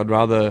like I'd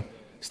rather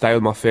stay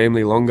with my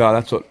family longer.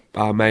 That's what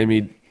made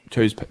me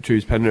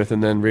choose Penrith,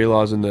 and then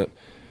realising that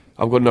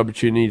I've got an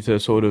opportunity to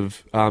sort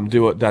of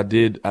do what Dad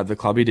did at the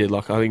club he did.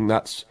 Like, I think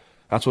that's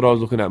what I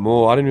was looking at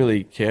more. I didn't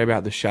really care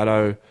about the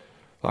shadow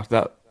like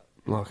that.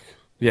 Like,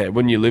 yeah,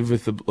 when you live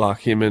with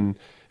him and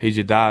he's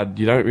your dad,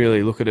 you don't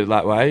really look at it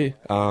that way.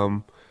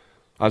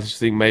 I just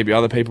think maybe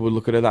other people would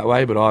look at it that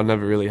way, but I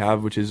never really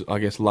have, which is, I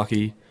guess,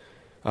 lucky.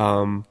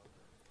 But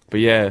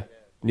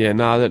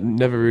that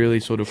never really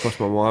sort of crossed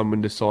my mind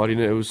when deciding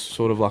it. It was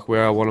sort of like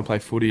where I want to play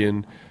footy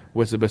and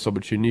where's the best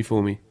opportunity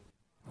for me.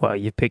 Well,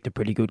 you've picked a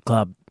pretty good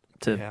club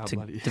to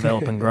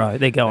develop and grow.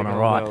 They're going all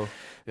right. Well,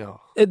 yeah.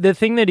 The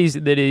thing that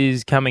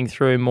is coming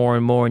through more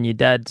and more, and your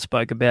dad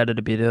spoke about it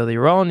a bit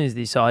earlier on, is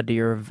this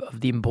idea of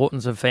the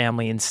importance of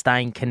family and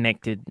staying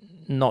connected,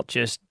 not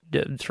just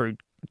through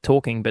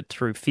talking, but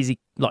through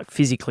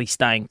physically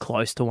staying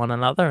close to one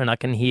another. And I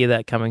can hear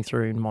that coming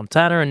through in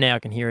Montana, and now I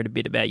can hear it a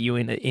bit about you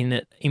in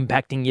it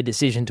impacting your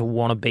decision to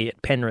want to be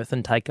at Penrith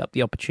and take up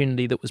the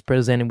opportunity that was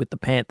presented with the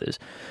Panthers.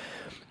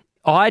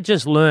 I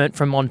just learnt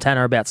from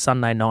Montana about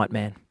Sunday night,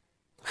 man.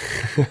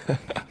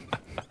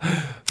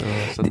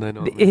 Sunday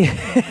night.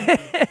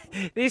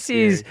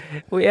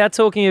 We are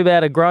talking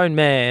about a grown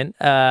man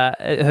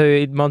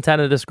who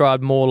Montana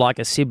described more like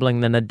a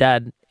sibling than a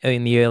dad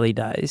in the early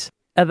days.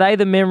 Are they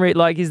the memory,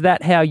 like, is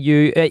that how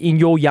you, in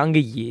your younger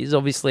years,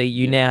 obviously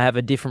you now have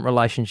a different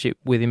relationship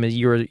with him as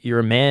you're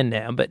a man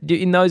now, but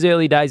in those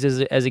early days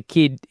as a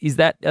kid,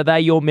 are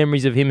they your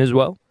memories of him as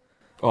well?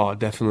 Oh,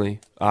 definitely.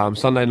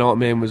 Sunday Night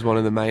Man was one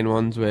of the main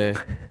ones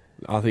where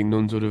I think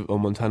Nuns or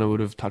Montana would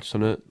have touched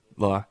on it.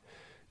 Like,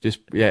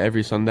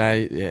 every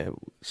Sunday,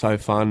 so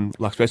fun.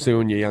 Like, especially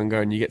when you're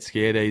younger and you get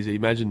scared easy.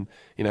 Imagine,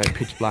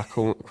 pitch black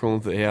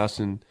crawling through the house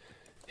and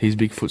his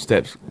big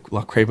footsteps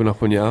like creeping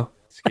up on you.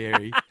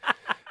 Scary.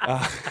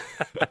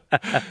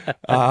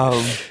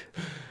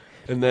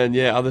 And then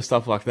other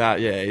stuff like that.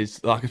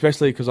 Is like,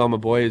 especially because I'm a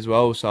boy as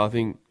well, so I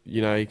think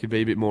he could be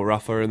a bit more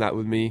rougher and that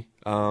with me,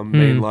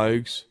 me and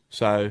Logs.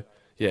 So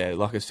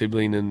like a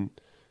sibling,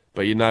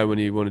 but when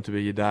he wanted to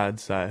be your dad.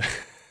 So.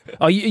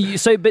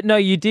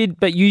 You did,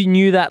 but you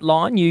knew that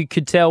line. You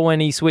could tell when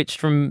he switched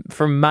from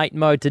mate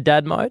mode to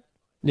dad mode.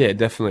 Yeah,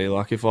 definitely.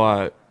 Like if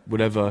I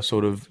would ever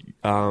sort of,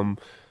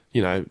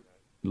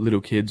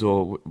 little kids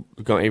or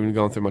even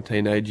going through my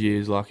teenage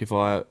years, like if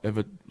I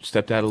ever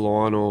stepped out of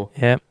line or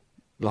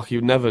like he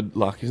would never,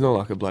 like he's not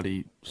like a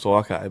bloody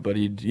psycho, but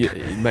he'd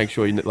make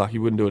sure he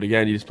wouldn't do it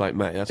again. He'd just be like,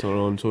 mate, that's not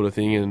on, sort of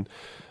thing, and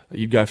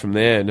you'd go from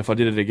there. And if I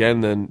did it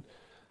again, then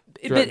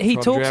he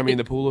talks drown me in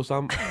the pool or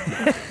something.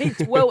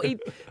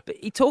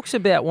 He talks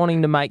about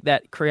wanting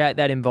to create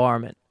that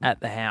environment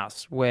at the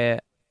house where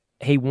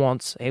he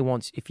wants,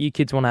 if you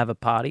kids want to have a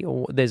party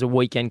or there's a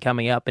weekend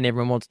coming up and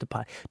everyone wants to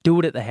party, do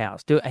it at the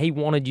house. He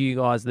wanted you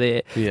guys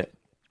there. Yeah.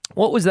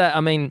 What was that?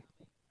 I mean,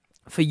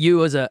 for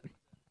you as a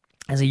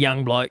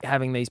young bloke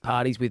having these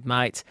parties with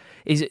mates,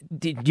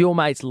 did your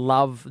mates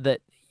love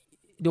that,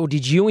 or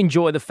did you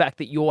enjoy the fact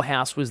that your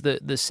house was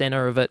the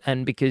centre of it,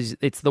 and because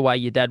it's the way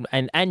your dad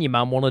and your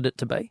mum wanted it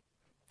to be?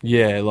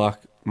 Yeah, like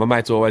my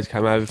mates always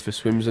came over for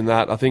swims and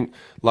that. I think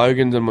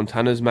Logan's and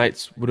Montana's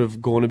mates would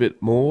have gone a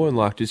bit more, and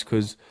like just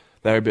because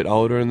they're a bit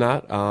older and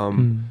that.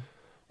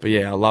 But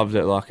I loved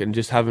it, like, and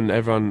just having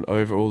everyone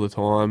over all the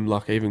time,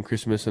 like even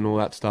Christmas and all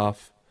that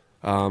stuff.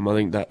 I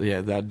think that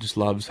Dad just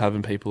loves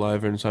having people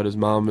over, and so does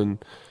Mum,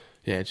 and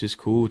it's just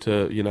cool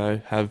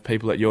to have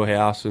people at your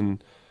house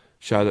and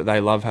show that they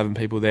love having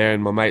people there.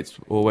 And my mates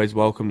always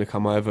welcome to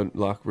come over,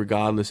 like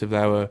regardless if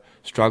they were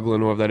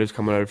struggling or if they were just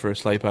coming over for a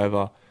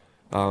sleepover.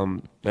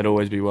 They'd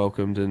always be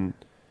welcomed, and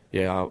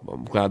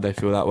I'm glad they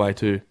feel that way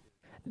too.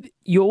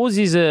 Yours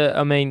is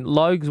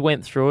Logs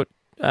went through it,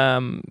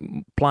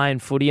 playing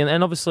footy,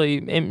 and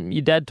obviously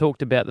your dad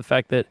talked about the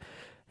fact that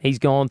he's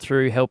gone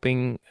through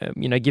helping,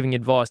 giving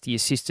advice to your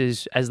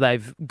sisters as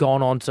they've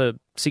gone on to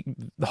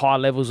high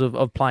levels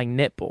of playing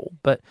netball.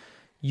 But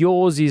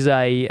yours is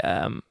I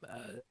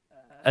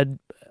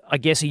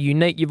guess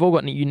you've all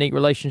got unique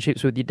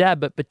relationships with your dad,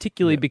 but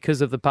particularly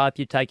because of the path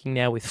you're taking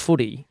now with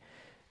footy.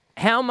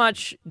 How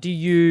much do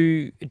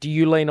you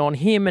lean on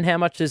him, and how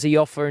much does he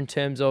offer in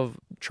terms of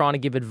trying to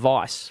give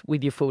advice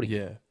with your footy?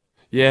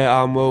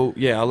 I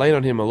lean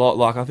on him a lot.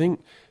 Like I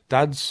think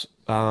Dad's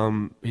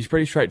he's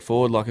pretty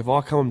straightforward. Like if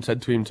I come and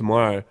said to him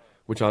tomorrow,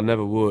 which I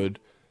never would,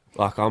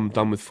 like I'm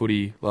done with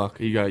footy, like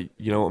you go,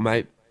 you know what,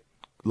 mate,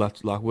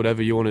 like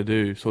whatever you want to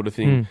do, sort of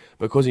thing.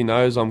 Because he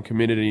knows I'm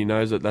committed and he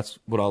knows that that's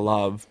what I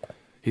love,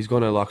 he's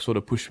gonna like sort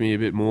of push me a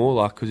bit more,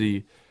 like because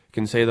he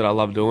can see that I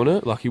love doing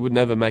it. Like he would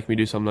never make me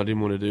do something I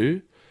didn't want to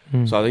do.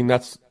 So I think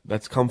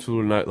that's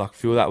comfortable to know, like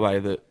feel that way,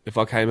 that if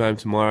I came home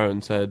tomorrow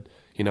and said,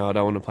 I don't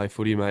want to play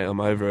footy, mate, I'm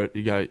over it,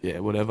 you go,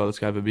 whatever, let's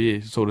go have a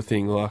beer, sort of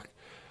thing. Like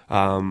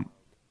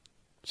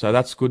so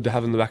that's good to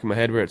have in the back of my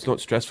head where it's not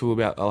stressful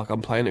about, like,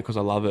 I'm playing it because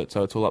I love it,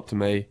 so it's all up to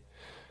me.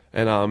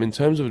 And in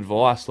terms of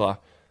advice, like,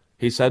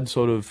 he said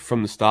sort of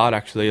from the start,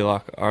 actually,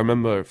 like, I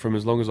remember from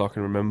as long as I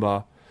can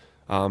remember,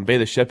 be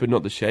the shepherd,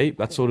 not the sheep.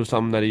 That's sort of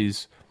something that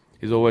he's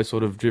always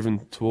sort of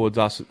driven towards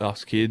us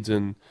kids.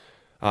 And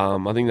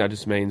I think that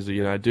just means,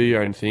 you know, do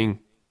your own thing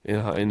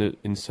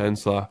in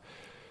sense, like,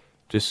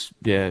 just,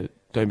 yeah,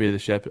 don't be the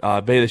shepherd.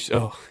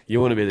 You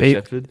want to be the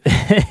shepherd.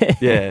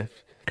 Yeah.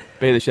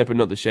 Be the shepherd,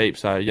 not the sheep.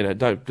 So, you know,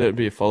 don't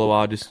be a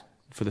follower just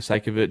for the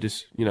sake of it.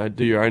 Just, you know,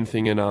 do your own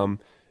thing. And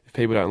if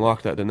people don't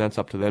like that, then that's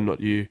up to them, not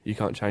you. You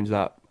can't change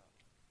that.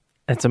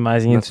 That's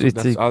amazing. I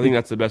think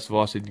that's the best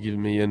advice he'd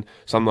given me, and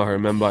something I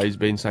remember he's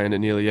been saying it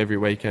nearly every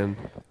weekend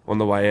on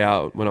the way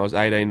out when I was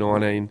 18,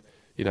 19.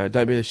 You know,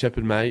 don't be the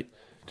shepherd, mate.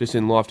 Just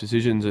in life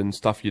decisions and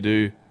stuff you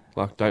do,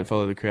 like, don't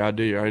follow the crowd,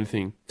 do your own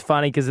thing. It's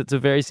funny because it's a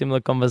very similar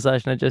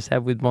conversation I just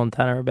had with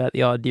Montana about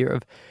the idea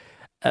of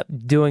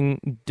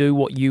do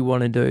what you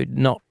want to do,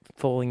 not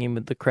falling in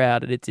with the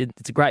crowd. It's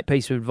a great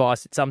piece of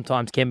advice. It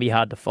sometimes can be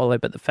hard to follow,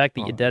 but the fact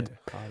that your dad's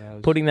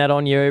putting that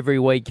on you every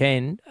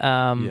weekend,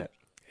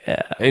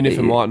 even if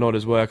it might not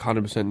as work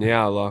 100%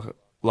 now,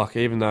 like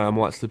even though I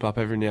might slip up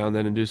every now and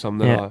then and do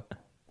something that I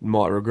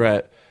might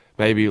regret,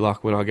 maybe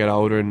like when I get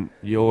older, and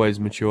you always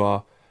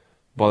mature,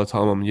 by the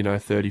time I'm, you know,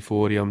 30,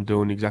 40, I'm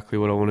doing exactly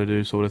what I want to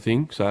do, sort of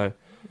thing. So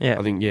I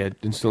think,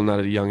 instilling that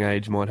at a young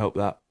age might help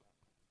that.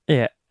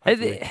 Yeah.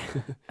 Hopefully.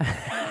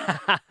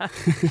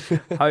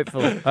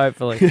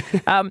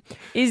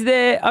 Is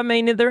there, I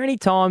mean, are there any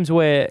times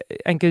where,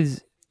 and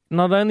because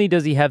not only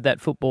does he have that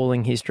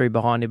footballing history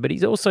behind him, but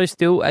he's also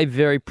still a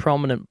very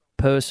prominent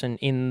person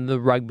in the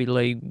rugby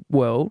league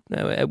world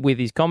with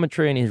his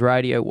commentary and his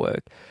radio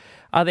work.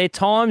 Are there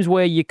times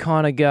where you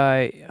kind of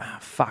go,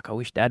 fuck, I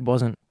wish Dad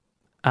wasn't,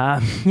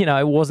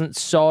 wasn't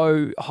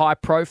so high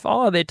profile?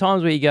 Are there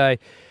times where you go,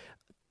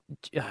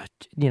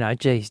 you know,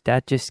 geez,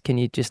 Dad, can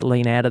you just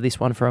lean out of this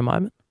one for a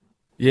moment?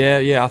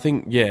 Yeah, I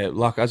think,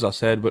 like as I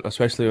said, but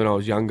especially when I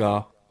was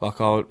younger, like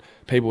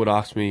people would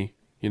ask me,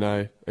 you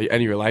know,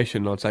 any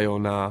relation, I'd say, oh,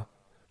 nah,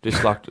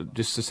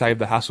 just to save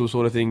the hassle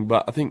sort of thing.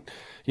 But I think,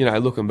 you know,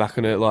 looking back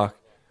on it, like,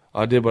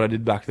 I did what I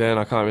did back then,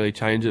 I can't really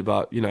change it,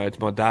 but, you know, it's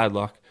my dad,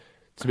 like,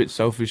 it's a bit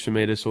selfish for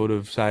me to sort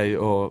of say,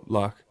 or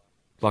like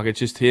it's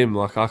just him,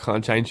 like, I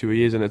can't change who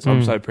he is, and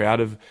I'm so proud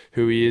of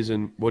who he is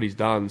and what he's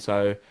done,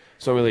 so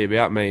it's not really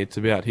about me, it's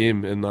about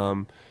him.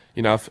 And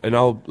you know,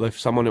 if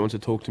someone wants to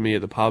talk to me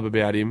at the pub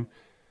about him,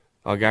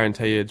 I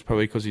guarantee you it's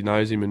probably because he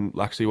knows him and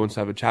actually wants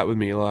to have a chat with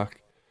me.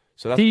 Like,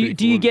 so that's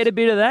do you get a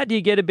bit of that? Do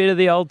you get a bit of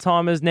the old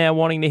timers now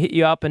wanting to hit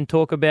you up and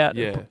talk about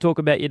your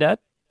dad?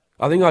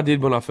 I think I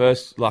did when I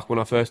first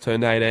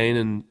turned 18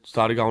 and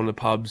started going to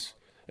pubs,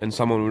 and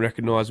someone would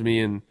recognise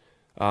me and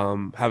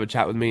have a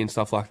chat with me and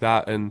stuff like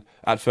that. And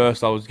at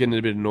first I was getting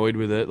a bit annoyed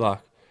with it, like,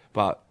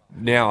 but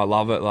now I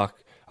love it. Like,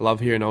 I love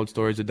hearing old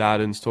stories of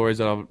Dad and stories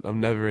that I've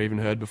never even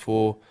heard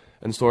before,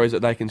 and stories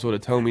that they can sort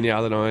of tell me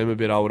now that I am a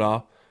bit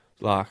older,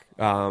 like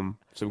some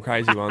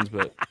crazy ones,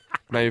 but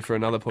maybe for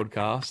another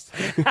podcast.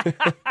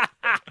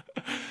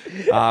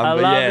 I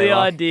love the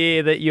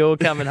idea that you're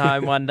coming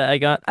home one day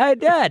going, hey,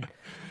 Dad,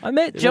 I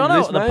met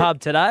Jono at the pub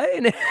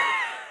today.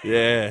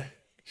 Yeah,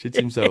 shits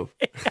himself.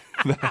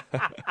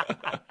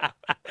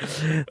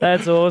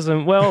 That's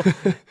awesome. Well,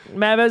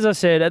 Mav, as I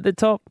said at the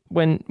top,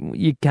 when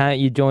you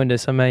joined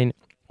us, I mean,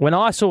 when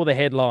I saw the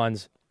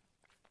headlines,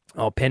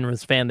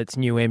 Penrith's found its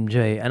new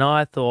MG, and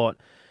I thought,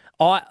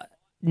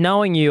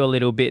 knowing you a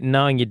little bit,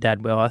 knowing your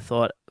dad well, I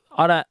thought,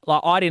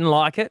 I didn't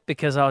like it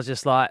because I was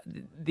just like,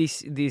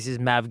 this is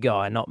Mav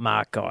guy, not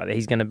Mark guy.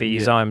 He's going to be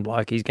his own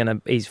bloke.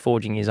 He's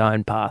forging his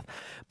own path.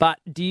 But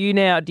do you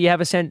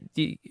have a sense?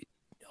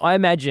 I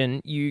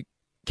imagine you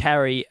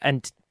carry,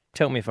 and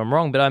tell me if I'm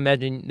wrong, but I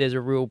imagine there's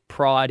a real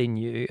pride in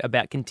you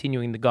about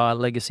continuing the guy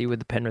legacy with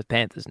the Penrith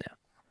Panthers now.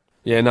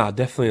 Yeah, no,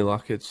 definitely.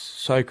 Like, it's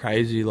so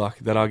crazy, like,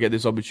 that I get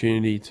this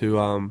opportunity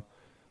to,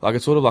 like,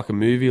 it's sort of like a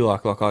movie.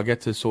 Like I get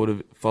to sort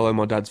of follow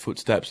my dad's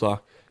footsteps. Like,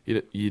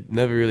 you'd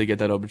never really get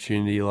that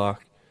opportunity, like,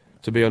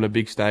 to be on a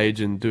big stage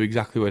and do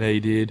exactly what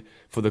he did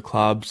for the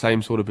club,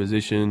 same sort of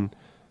position,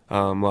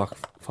 like,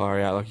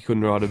 far out. Like, you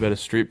couldn't write a better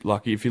strip.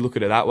 Like, if you look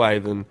at it that way,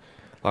 then,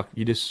 like,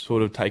 you just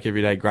sort of take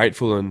every day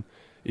grateful. And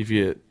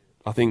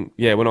I think,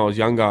 when I was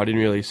younger, I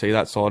didn't really see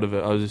that side of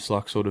it. I was just,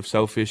 like, sort of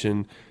selfish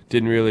and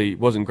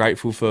wasn't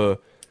grateful for,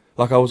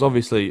 like, I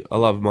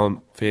love my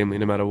family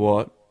no matter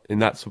what, in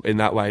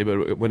that way,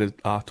 but when it's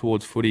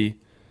towards footy,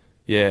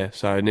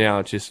 so now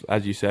it's just,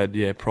 as you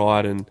said,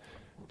 pride, and,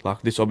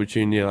 like, this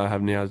opportunity that I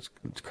have now, it's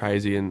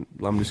crazy, and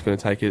I'm just going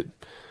to take it,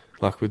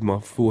 like, with my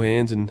full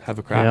hands and have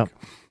a crack. Yep.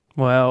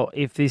 Well,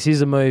 if this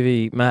is a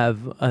movie,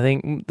 Mav, I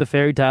think the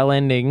fairy tale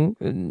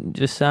ending,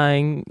 just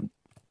saying,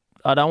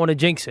 I don't want to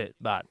jinx it,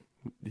 but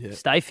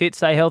stay fit,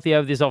 stay healthy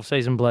over this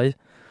off-season, please.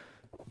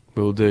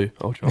 Will do.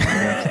 I'll try my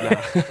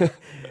best. Nah.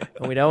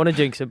 And we don't want to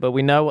jinx it, but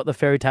we know what the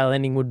fairy tale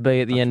ending would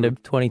be at the end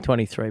of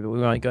 2023, but we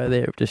won't go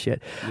there just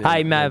yet. Yeah,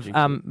 hey, Mav,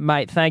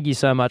 mate, thank you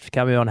so much for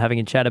coming on, having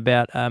a chat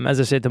about, as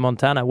I said to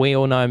Montana, we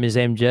all know him as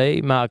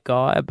MG, Mark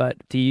Guy, but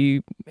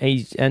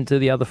and to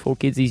the other 4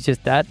 kids, he's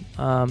just dad.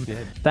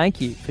 Thank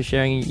you for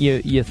sharing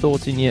your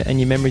thoughts and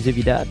your memories of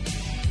your dad.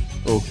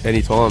 Oh,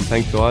 anytime.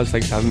 Thanks, guys.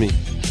 Thanks for having me.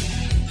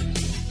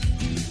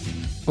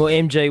 Well,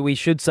 MG, we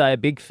should say a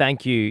big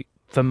thank you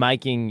for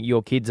making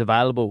your kids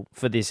available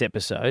for this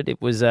episode. It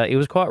was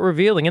quite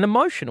revealing and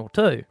emotional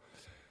too.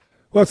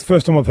 Well, it's the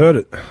first time I've heard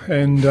it,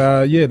 and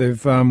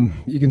they've.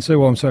 You can see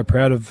why I'm so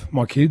proud of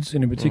my kids,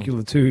 and in particular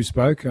the 2 who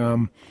spoke.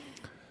 The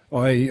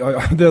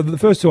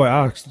first 2 I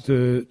asked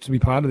to be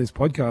part of this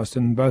podcast,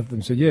 and both of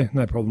them said, "Yeah,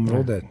 no problem at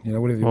all, Dad.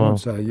 Whatever you want."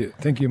 So,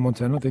 thank you,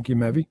 Montana. Thank you,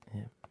 Mavi.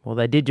 Yeah. Well,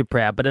 they did you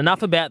proud, but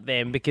enough about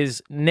them,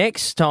 because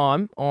next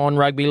time on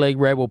Rugby League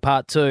Rebel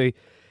Part 2,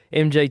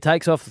 MG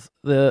takes off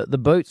the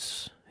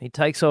boots. He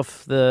takes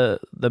off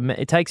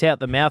he takes out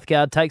the mouth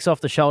guard, takes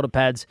off the shoulder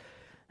pads,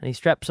 and he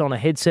straps on a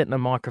headset and a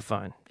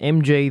microphone.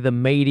 MG, the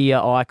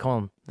media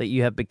icon that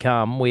you have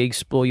become, we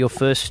explore your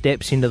first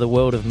steps into the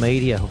world of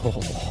media.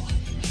 Oh.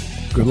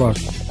 Good luck.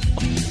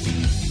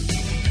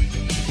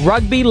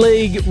 Rugby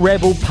League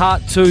Rebel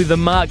Part 2, the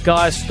Mark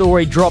Guy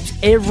story, drops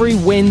every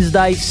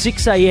Wednesday,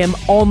 6 a.m.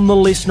 on the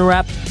Listener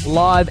app,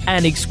 live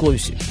and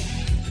exclusive.